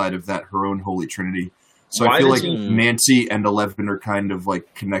flip side of that, her own holy trinity. So I feel like Nancy and 11 are kind of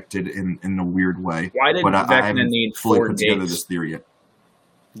like connected in a weird way. Why did Vecna need fully 4 put gates? together this theory yet.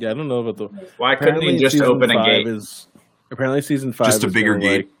 Yeah, I don't know about the. Why couldn't he just open a gate? Apparently, season 5 Just a is bigger gonna,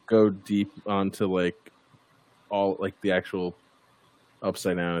 gate. like, go deep onto like all like the actual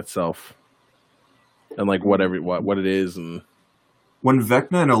Upside Down itself, and like what it is. And when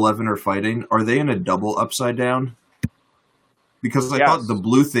Vecna and 11 are fighting, are they in a double Upside Down? Because I thought the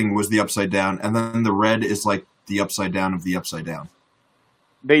blue thing was the Upside Down, and then the red is like the Upside Down of the Upside Down.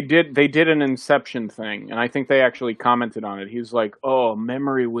 They did an Inception thing, and I think they actually commented on it. He was like, "Oh,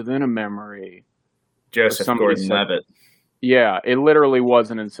 memory within a memory." Joseph Gordon-Levitt. Yeah, it literally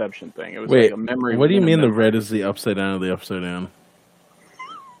was an Inception thing. It was like a memory. What do you within mean a the red is the Upside Down of the Upside Down?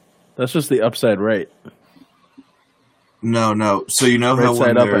 That's just the upside right. No. So you know Right how side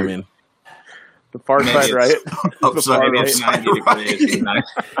when up, they're I mean. The far side, right? upside, right. upside 90 right. degrees.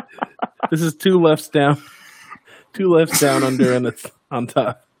 This is 2 lefts down. 2 lefts down under and it's on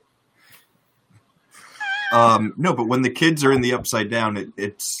top. No, but when the kids are in the Upside Down,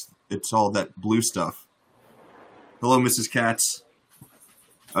 it's all that blue stuff. Hello, Mrs. Katz.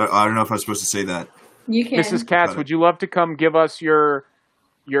 I don't know if I was supposed to say that. You can. Mrs. Katz, would you love to come give us your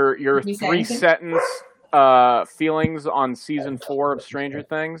You say 3-sentence feelings on season 4 of Stranger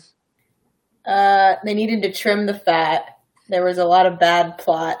Things? They needed to trim the fat. There was a lot of bad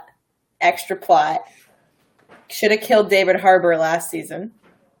plot, extra plot. Should have killed David Harbour last season.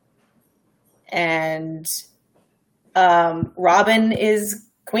 And Robin is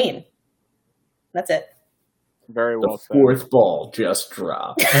queen. That's it. Very well The said. 4th ball just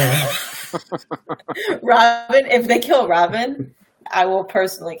dropped. Robin, if they kill Robin, I will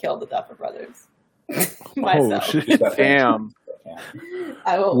personally kill the Duffer Brothers myself. Oh shit! Damn.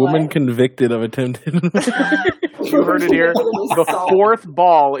 I will. Woman convicted of attempted. You heard it here. The fourth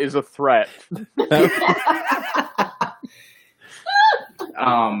ball is a threat.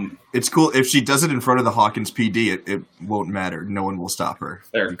 It's cool if she does it in front of the Hawkins PD. It won't matter. No one will stop her.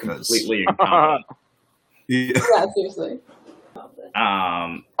 They're because completely incompetent. Yeah. Yeah, seriously.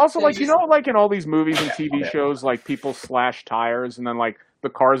 Also, like, you know, like in all these movies and TV shows, like people slash tires and then like the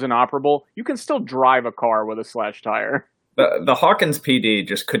car's inoperable. You can still drive a car with a slash tire. The Hawkins PD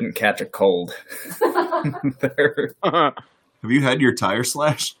just couldn't catch a cold. Have you had your tire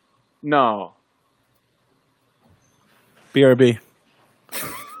slashed? No. BRB.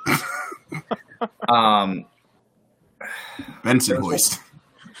 Benson hoist.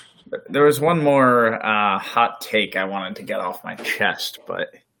 There was one more hot take I wanted to get off my chest,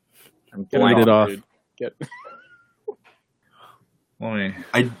 but I'm Get blank. it off. Dude. Get. Let me.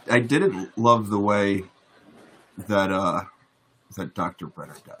 I didn't love the way that that Dr.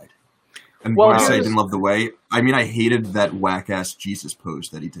 Brenner died. And Well, when I say I here's- didn't love the way, I mean I hated that whack ass Jesus pose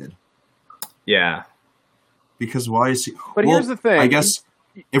that he did. Yeah. Because why is he? But here's the thing. I guess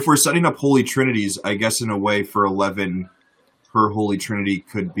if we're setting up Holy Trinities, I guess in a way for 11, her Holy Trinity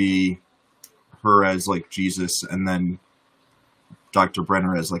could be her as like Jesus, and then Dr.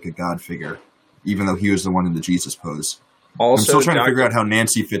 Brenner as like a God figure, even though he was the one in the Jesus pose. Also, I'm still trying to figure out how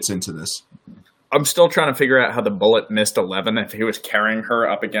Nancy fits into this. I'm still trying to figure out how the bullet missed 11 if he was carrying her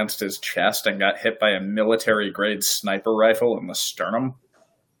up against his chest and got hit by a military-grade sniper rifle in the sternum.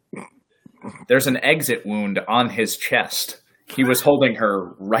 There's an exit wound on his chest. He was holding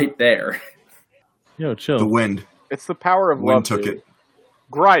her right there. Yo, chill. The wind. It's the power of Wind love. took dude. it.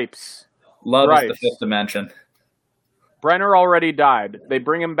 Gripes. Love Right. is the fifth dimension. Brenner already died. They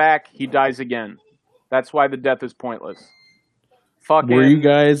bring him back. He dies again. That's why the death is pointless. Fucking. Were you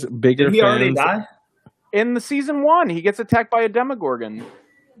guys bigger Did he already fans? die? In the season 1, he gets attacked by a Demogorgon.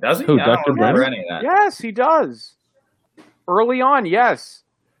 Does he? Who, I don't Dr. remember Brenner? any of that. Yes, he does. Early on, yes.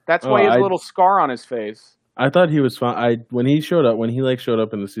 That's why he has a little scar on his face. I thought he was fine. When he showed up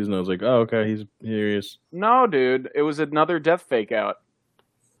in the season, I was like, oh, okay, here he is. No, dude. It was another death fake out.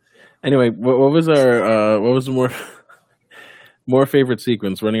 Anyway, what was the more favorite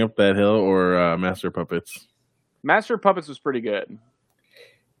sequence, running up that hill or Master of Puppets? Master of Puppets was pretty good.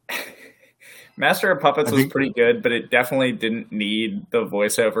 Master of Puppets I was think- pretty good, but it definitely didn't need the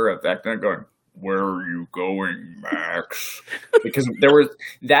voiceover of Vecna going, "Where are you going, Max?" Because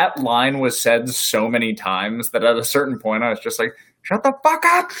that line was said so many times that at a certain point I was just like, "Shut the fuck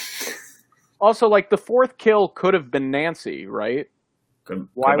up!" Also, like, the fourth kill could have been Nancy, right?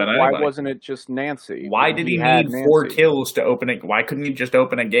 Why wasn't it just Nancy? Why did he had need 4 Nancy. kills to open it? Why couldn't he just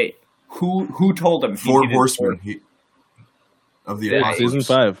open a gate? Who told him? he 4 needed horsemen of the Yeah, apocalypse. Season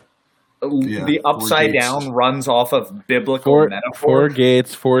 5. Yeah, the 4 upside gates. down runs off of biblical 4 metaphor.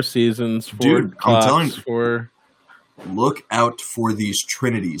 gates, 4 seasons, 4 Dude, I'm telling clocks, you. Look out for these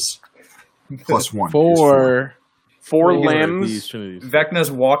trinities. Plus 1. is 4 Four These limbs. trinities.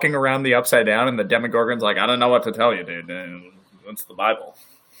 Vecna's walking around the upside down, and the Demogorgon's like, "I don't know what to tell you, dude. That's the Bible."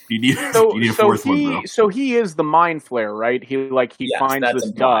 You need, So, you need a so fourth one, he, bro. so he is the mind flare, right? He Yes, finds that's this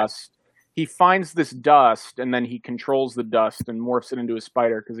implied. dust. He finds this dust, and then he controls the dust and morphs it into a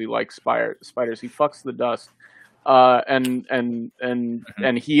spider because he likes spiders. He fucks the dust, and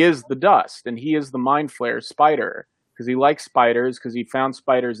he is the dust, and he is the mind flare spider because he likes spiders because he found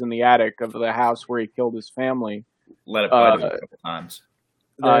spiders in the attic of the house where he killed his family. Let it play a couple times.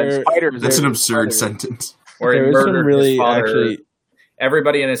 And There- spiders. That's are- an absurd spiders- sentence. Where he There is some murdered really his father. actually.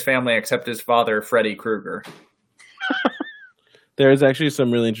 Everybody in his family except his father, Freddy Krueger. There's actually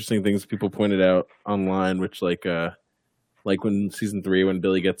some really interesting things people pointed out online, which like when season 3, when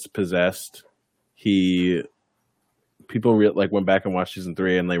Billy gets possessed, people went back and watched season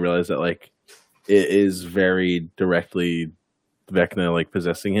 3 and they realized that like it is very directly Vecna like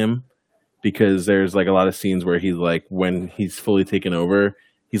possessing him, because there's like a lot of scenes where he's like, when he's fully taken over,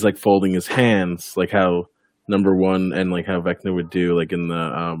 he's like folding his hands, like how number 1 and like how Vecna would do like in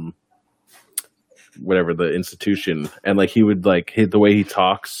the whatever the institution, and like he would like the way he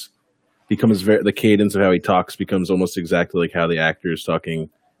talks becomes the cadence of how he talks becomes almost exactly like how the actor is talking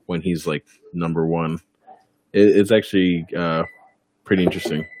when he's like number 1. It's actually pretty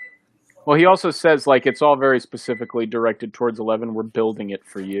interesting. Well, he also says like it's all very specifically directed towards 11. We're building it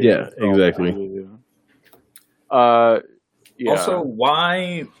for you. Yeah, exactly. Yeah. Also,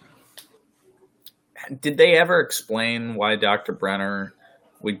 why did they ever explain why Dr. Brenner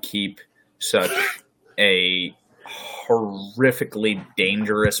would keep such a horrifically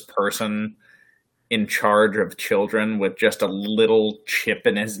dangerous person in charge of children with just a little chip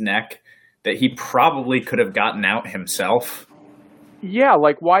in his neck that he probably could have gotten out himself. Yeah,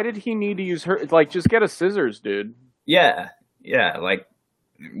 like why did he need to use her? Like, just get a scissors, dude. Yeah. Like,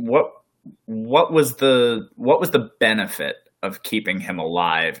 what was the benefit of keeping him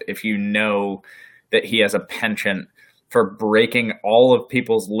alive if you know that he has a penchant for breaking all of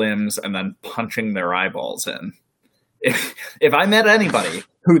people's limbs and then punching their eyeballs in? If I met anybody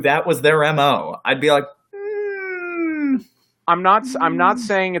who that was their MO, I'd be like, I'm not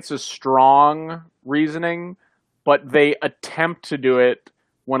saying it's a strong reasoning, but they attempt to do it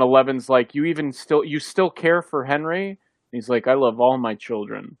when Eleven's like, you still care for Henry? And he's like, I love all my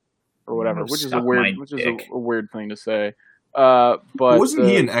children, or whatever, which is a weird thing to say. But wasn't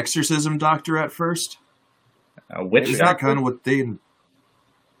he an exorcism doctor at first? Which is that kind of what they?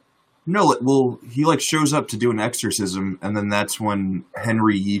 No, well, he like shows up to do an exorcism, and then that's when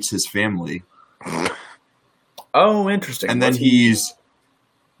Henry eats his family. Oh, interesting. And then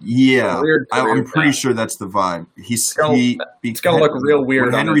I'm pretty sure that's the vibe. It's gonna look real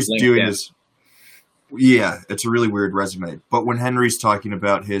weird. When Henry's doing this, it's a really weird resume. But when Henry's talking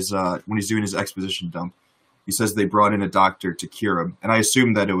about his when he's doing his exposition dump, he says they brought in a doctor to cure him, and I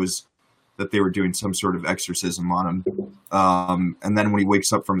assume that it was that they were doing some sort of exorcism on him. And then when he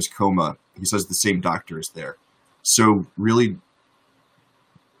wakes up from his coma, he says the same doctor is there. So really,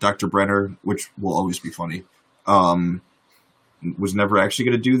 Dr. Brenner, which will always be funny, was never actually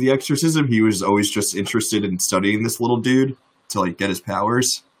going to do the exorcism. He was always just interested in studying this little dude to like get his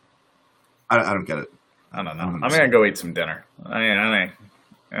powers. I don't get it. I don't know. I'm going to go eat some dinner. I'm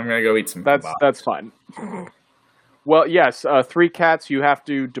going to go eat some kebab. That's fine. Well, yes, Three Cats, you have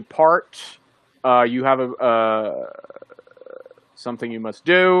to depart. You have something you must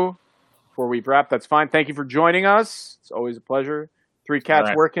do before we wrap. That's fine. Thank you for joining us. It's always a pleasure. Three Cats,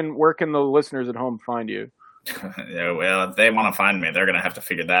 right. where can the listeners at home find you? Yeah, well, if they want to find me, they're going to have to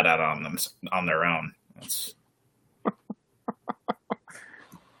figure that out on their own.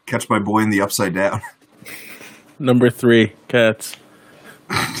 Catch my boy in the Upside Down. Number 3, Cats.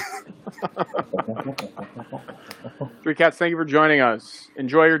 Three Cats, thank you for joining us.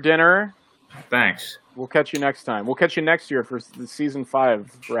 Enjoy your dinner. Thanks. We'll catch you next time. We'll catch you next year for the season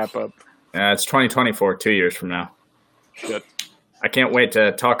 5 wrap up. It's 2024, 2 years from now. Shit. I can't wait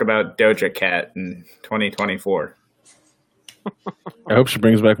to talk about Doja Cat in 2024. I hope she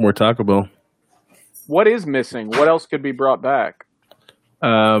brings back more Taco Bell. What is missing? What else could be brought back?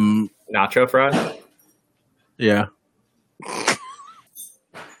 Nacho fries? Yeah.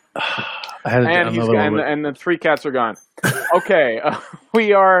 And the Three Cats are gone. Okay,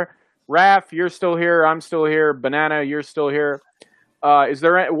 we are Raph. You're still here. I'm still here. Banana, you're still here.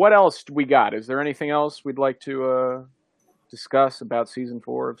 What else we got? Is there anything else we'd like to discuss about season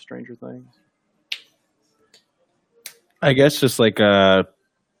 4 of Stranger Things? I guess just like the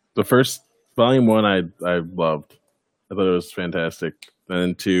first volume 1, I loved. I thought it was fantastic.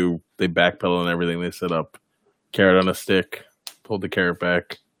 Then 2, they backpedal on everything they set up. Carrot on a stick, pulled the carrot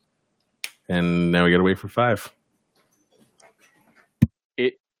back. And now we got to wait for 5.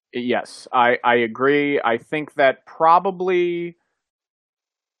 Yes, I agree. I think that probably,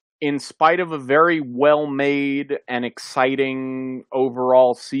 in spite of a very well-made and exciting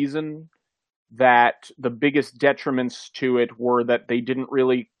overall season, that the biggest detriments to it were that they didn't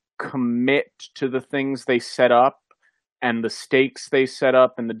really commit to the things they set up and the stakes they set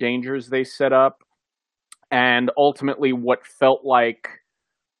up and the dangers they set up. And ultimately what felt like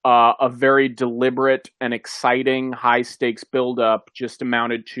a very deliberate and exciting high-stakes build-up just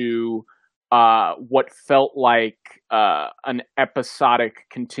amounted to what felt like an episodic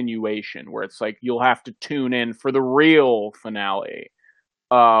continuation, where it's like you'll have to tune in for the real finale,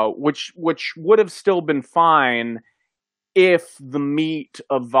 which would have still been fine if the meat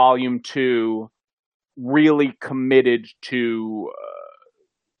of Volume 2 really committed to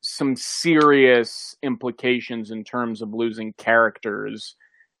some serious implications in terms of losing characters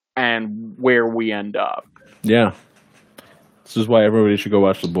and where we end up. Yeah. This is why everybody should go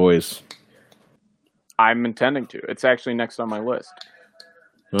watch The Boys. I'm intending to. It's actually next on my list.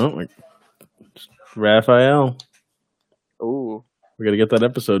 Oh, Raphael. Ooh. We got to get that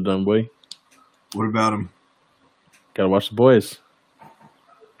episode done, boy. What about him? Got to watch The Boys.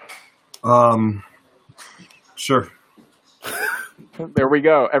 Sure. There we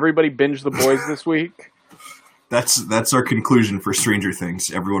go. Everybody binge The Boys this week. That's our conclusion for Stranger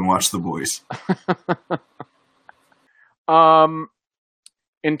Things. Everyone watch The Boys.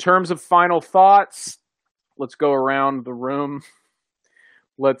 In terms of final thoughts, let's go around the room.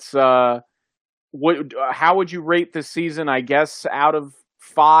 Let's how would you rate this season? I guess out of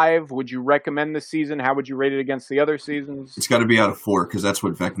 5. Would you recommend this season? How would you rate it against the other seasons? It's got to be out of 4 because that's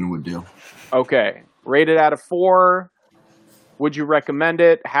what Vecna would do. Okay. Rated out of 4. Would you recommend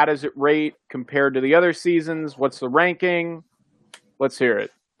it? How does it rate compared to the other seasons? What's the ranking? Let's hear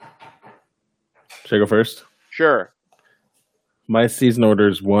it. Should I go first? Sure. My season order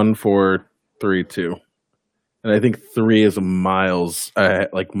is 1, 4, 3, 2. And I think 3 is miles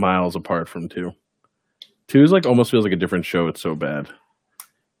apart from 2. 2 is like almost feels like a different show. It's so bad.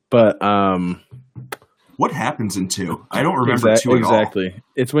 But what happens in 2? I don't remember 2 at all. Exactly.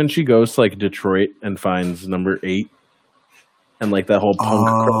 It's when she goes to like Detroit and finds number 8, and like that whole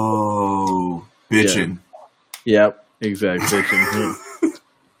punk. Oh, bitchin'. Yeah. Yep, exactly.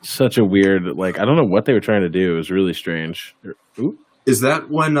 Such a weird, like, I don't know what they were trying to do. It was really strange. Ooh. Is that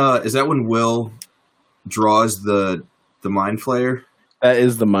when Will draws the mind flayer? That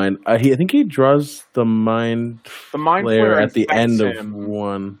is the mind. I think he draws the mind flayer at the end of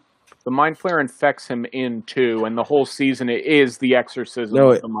 1. The mind flayer infects him in 2, and the whole season it is the exorcism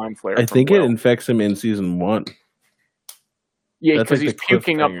of the mind flayer. I think it infects him in season 1. Yeah, because he's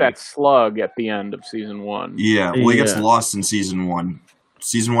puking up that slug at the end of season 1. Yeah, well, he gets lost in season 1.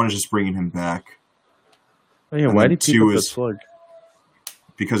 Season 1 is just bringing him back. Oh yeah, why did he puke up that slug?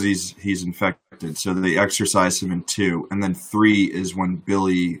 Because he's infected, so they exorcise him in 2, and then 3 is when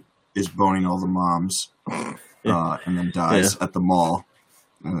Billy is boning all the moms, and then dies at the mall,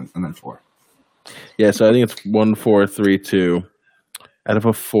 and then 4. Yeah, so I think it's 1, 4, 3, 2. Out of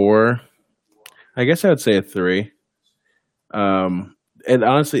a 4, I guess I would say a 3. And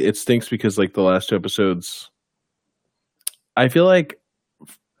honestly, it stinks because like the last 2 episodes, I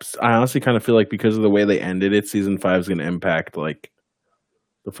honestly kind of feel like because of the way they ended it, season 5 is going to impact like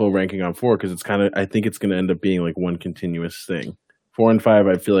the full ranking on 4 because I think it's going to end up being like one continuous thing. 4 and 5,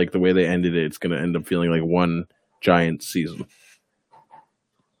 I feel like the way they ended it, it's going to end up feeling like one giant season.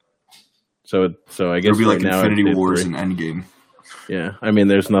 So I guess it'll be right like now Infinity Wars and Endgame. Yeah, I mean,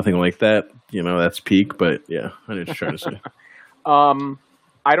 there's nothing like that. That's peak, but yeah, I know what you're trying to say.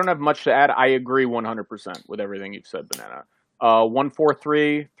 I don't have much to add. I agree 100% with everything you've said, Banana. 1, 4,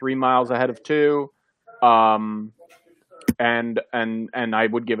 3, 3 miles ahead of 2. And I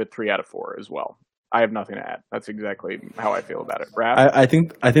would give it 3 out of 4 as well. I have nothing to add. That's exactly how I feel about it. Raph? I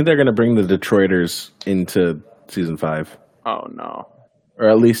think they're going to bring the Detroiters into season 5. Oh no, or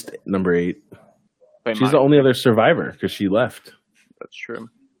at least number 8. She's the only other survivor because she left. That's true.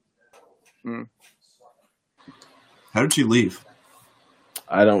 How did she leave?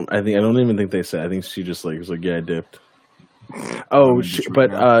 I don't even think they said. I think she just was like, yeah, I dipped. Oh,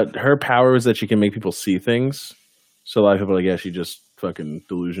 but her power is that she can make people see things. So a lot of people are like, yeah, she just fucking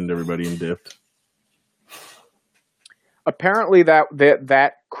delusioned everybody and dipped. Apparently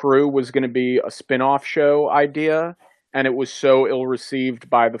that crew was going to be a spin-off show idea, and it was so ill-received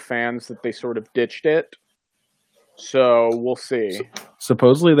by the fans that they sort of ditched it. So we'll see.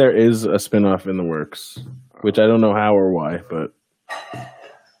 Supposedly there is a spin-off in the works, which I don't know how or why, but...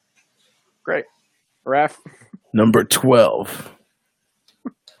 Great. Raph? Number 12.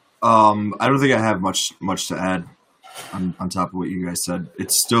 I don't think I have much to add on top of what you guys said.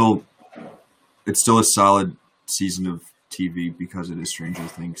 It's still a solid season of TV because it is Stranger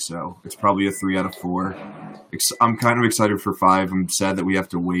Things, so it's probably a 3 out of 4. I'm kind of excited for 5. I'm sad that we have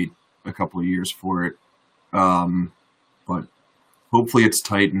to wait a couple of years for it. But hopefully it's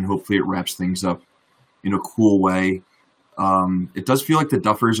tight and hopefully it wraps things up in a cool way. It does feel like the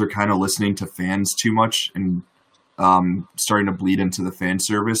Duffers are kind of listening to fans too much and starting to bleed into the fan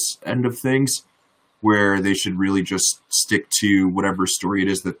service end of things, where they should really just stick to whatever story it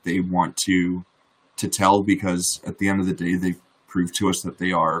is that they want to tell, because at the end of the day, they've proved to us that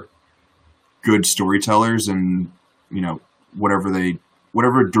they are good storytellers, and whatever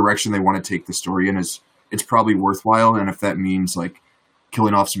direction they want to take the story in it's probably worthwhile. And if that means like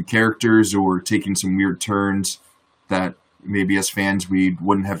killing off some characters or taking some weird turns that maybe as fans we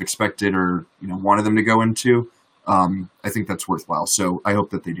wouldn't have expected or wanted them to go into, I think that's worthwhile. So I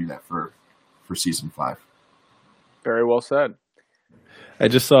hope that they do that for season 5. Very well said. I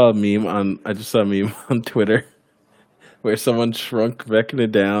just saw a meme on Twitter where someone shrunk Vecna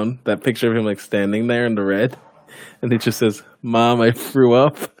down. That picture of him like standing there in the red, and it just says, "Mom, I threw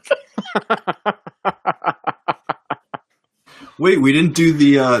up." Wait, we didn't do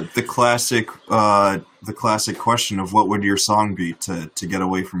the classic question of what would your song be to get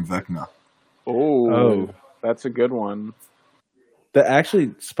away from Vecna? Oh, that's a good one. That actually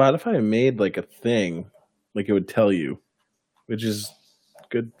Spotify made like a thing, like it would tell you, which is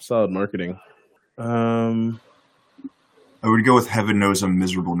good, solid marketing. I would go with "Heaven Knows I'm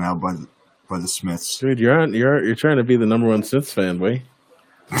Miserable Now" by the Smiths. Dude, you're trying to be the number one Smiths fan, boy.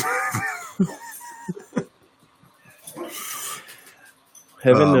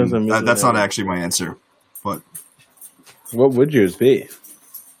 Heaven knows I'm missing that's not heaven. actually my answer, but What would yours be?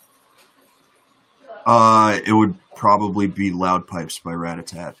 it would probably be Loud Pipes by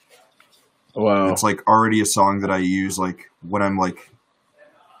Rat-a-Tat. Wow. It's like already a song that I use like when I'm like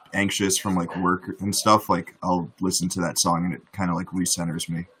anxious from like work and stuff. Like I'll listen to that song and it kind of like recenters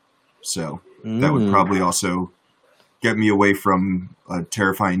me. So that would probably also get me away from a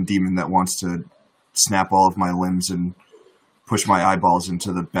terrifying demon that wants to snap all of my limbs and push my eyeballs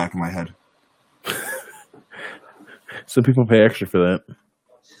into the back of my head. Some people pay extra for that.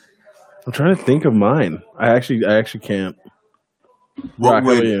 I'm trying to think of mine. I actually can't. What Rock, how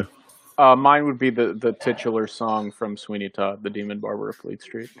about would you? Mine would be the titular song from Sweeney Todd, The Demon Barber of Fleet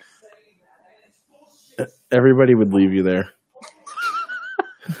Street. Everybody would leave you there.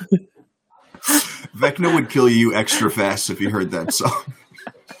 Vecna would kill you extra fast if he heard that song.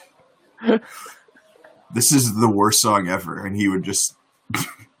 This is the worst song ever, and he would just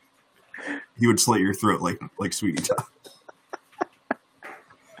he would slit your throat like Sweetie Todd.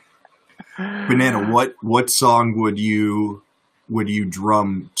 Banana, what song would you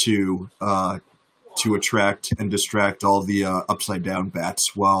drum to attract and distract all the upside down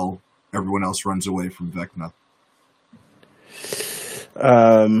bats while everyone else runs away from Vecna?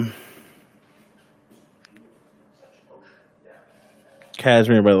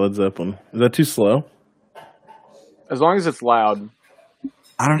 Cashmere by Led Zeppelin. Is that too slow? As long as it's loud.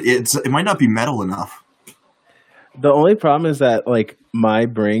 It might not be metal enough. The only problem is that like my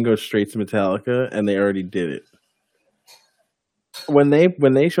brain goes straight to Metallica, and they already did it. When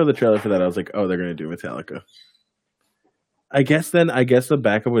they showed the trailer for that, I was like, oh, they're gonna do Metallica. I guess the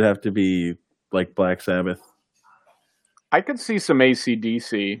backup would have to be like Black Sabbath. I could see some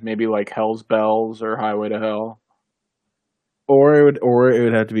AC/DC, maybe like Hell's Bells or Highway to Hell. Or it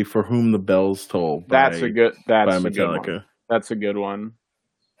would have to be For Whom the Bells Toll. That's a good by one. Metallica. That's a good one.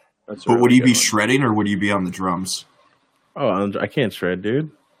 But would you be shredding or would you be on the drums? Oh, I can't shred,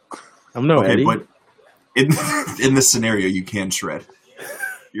 dude. I'm no Eddie. But in this scenario, you can shred.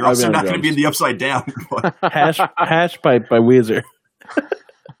 You're also not going to be in the upside down. But. Hash Pipe by Weezer.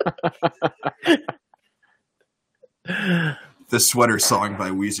 The Sweater Song by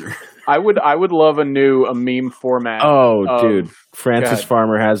Weezer. I would love a meme format. Oh, dude, Frances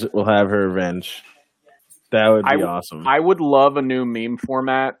Farmer will have her revenge. That would be awesome. I would love a new meme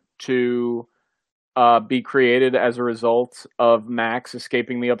format to be created as a result of Max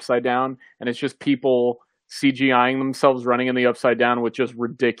escaping the Upside Down, and it's just people CGIing themselves running in the Upside Down with just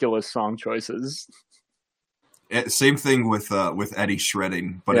ridiculous song choices. Same thing with Eddie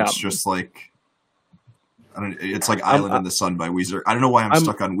shredding, but it's just like. It's like Island in the Sun by Weezer. I don't know why I'm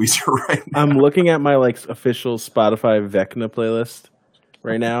stuck on Weezer right now. I'm looking at my like official Spotify Vecna playlist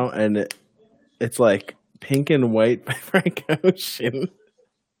right now, and it's like Pink and White by Frank Ocean,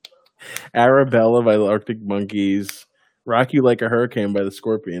 Arabella by the Arctic Monkeys, Rock You Like a Hurricane by the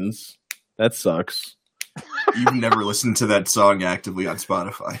Scorpions. That sucks. You've never listened to that song actively on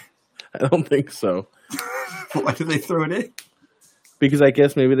Spotify. I don't think so. Why did they throw it in? Because I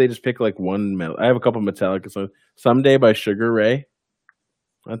guess maybe they just pick like one metal. I have a couple Metallica songs. Someday by Sugar Ray.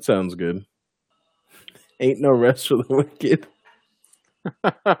 That sounds good. Ain't No Rest for the Wicked.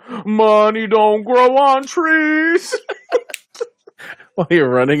 Money don't grow on trees. While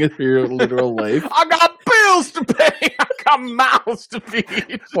you're running through your literal life. I got bills to pay. I got mouths to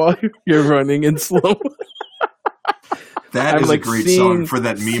feed. While you're running in slow. That is like a great song for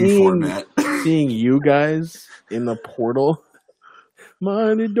that meme format. Seeing you guys in the portal.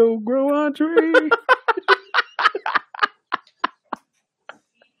 Money don't grow on trees.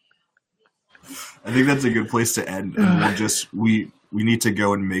 I think that's a good place to end. And we need to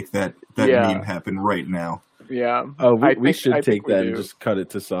go and make that meme happen right now. Yeah. Oh, we should take that and just cut it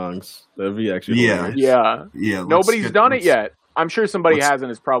to songs. That'd be actually hilarious. Yeah. Nobody's done it yet. I'm sure somebody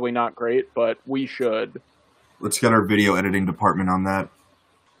hasn't. It's probably not great, but we should. Let's get our video editing department on that.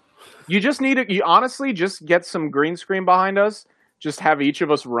 You just need to. You honestly just get some green screen behind us. Just have each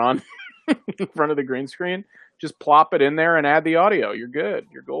of us run in front of the green screen. Just plop it in there and add the audio. You're good.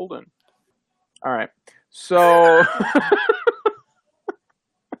 You're golden. All right. So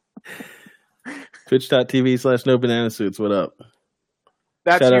Twitch.tv/NoBananaSuits. What up?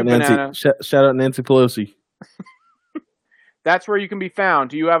 That's shout you, out Nancy. Banana. Shout out Nancy Pelosi. That's where you can be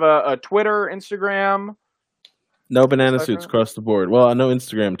found. Do you have a Twitter, Instagram? No Banana Suits across the board. Well, no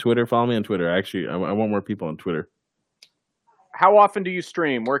Instagram, Twitter. Follow me on Twitter. Actually, I want more people on Twitter. How often do you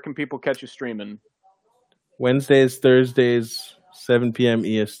stream? Where can people catch you streaming? Wednesdays, Thursdays, 7 p.m.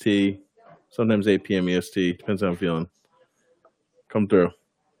 EST, sometimes 8 p.m. EST. Depends how I'm feeling. Come through.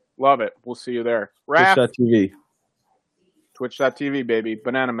 Love it. We'll see you there. Raph, Twitch.tv. Twitch.tv, baby.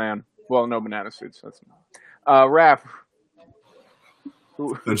 Banana Man. Well, no banana suits. That's Raph.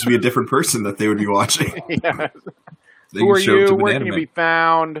 There'd just be a different person that they would be watching. Yeah. They Who can are show it you? to Where Banana can you Man. be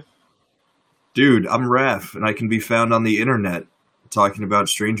found? Dude, I'm Raph, and I can be found on the internet talking about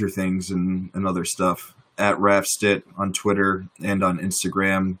Stranger Things and other stuff at RaphStit on Twitter and on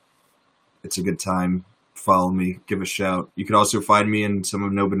Instagram. It's a good time. Follow me. Give a shout. You can also find me in some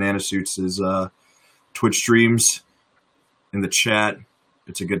of No Banana Suits' Twitch streams in the chat.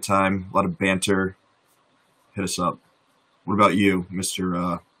 It's a good time. A lot of banter. Hit us up. What about you,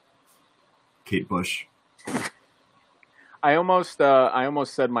 Mr. Kate Bush? I almost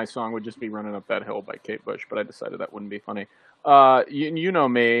said my song would just be "Running Up That Hill" by Kate Bush, but I decided that wouldn't be funny. You know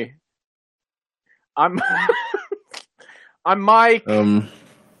me. I'm Mike.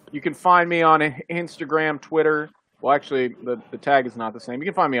 You can find me on Instagram, Twitter. Well, actually, the tag is not the same. You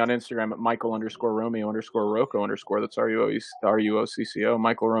can find me on Instagram at Michael_Romeo_Rocco_. That's RUOCCO.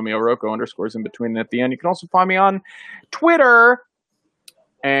 Michael Romeo Rocco _ in between at the end. You can also find me on Twitter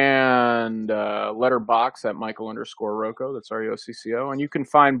and Letterbox at Michael_Rocco. That's RUOCCO. And you can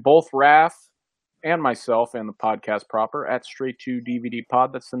find both Raph and myself and the podcast proper at Straight to DVD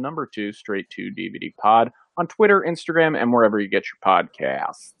Pod. That's the number 2, Straight to DVD Pod, on Twitter, Instagram, and wherever you get your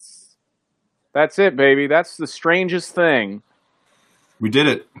podcasts. That's it, baby. That's the strangest thing. We did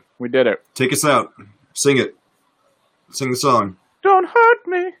it. We did it. Take us out. Sing it. Sing the song. Don't hurt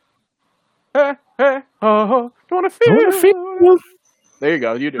me. Hey, hey, oh, don't wanna feel. There you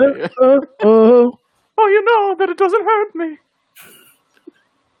go. You do it. Oh. Oh, you know that it doesn't hurt me.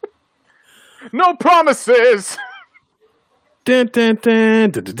 No promises. Dun, dun,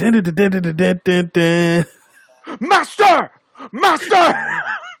 dun, dun, dun, dun, dun, dun, dun, dun, dun, dun. Master! Master!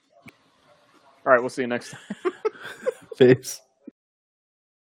 All right, we'll see you next time. Peace.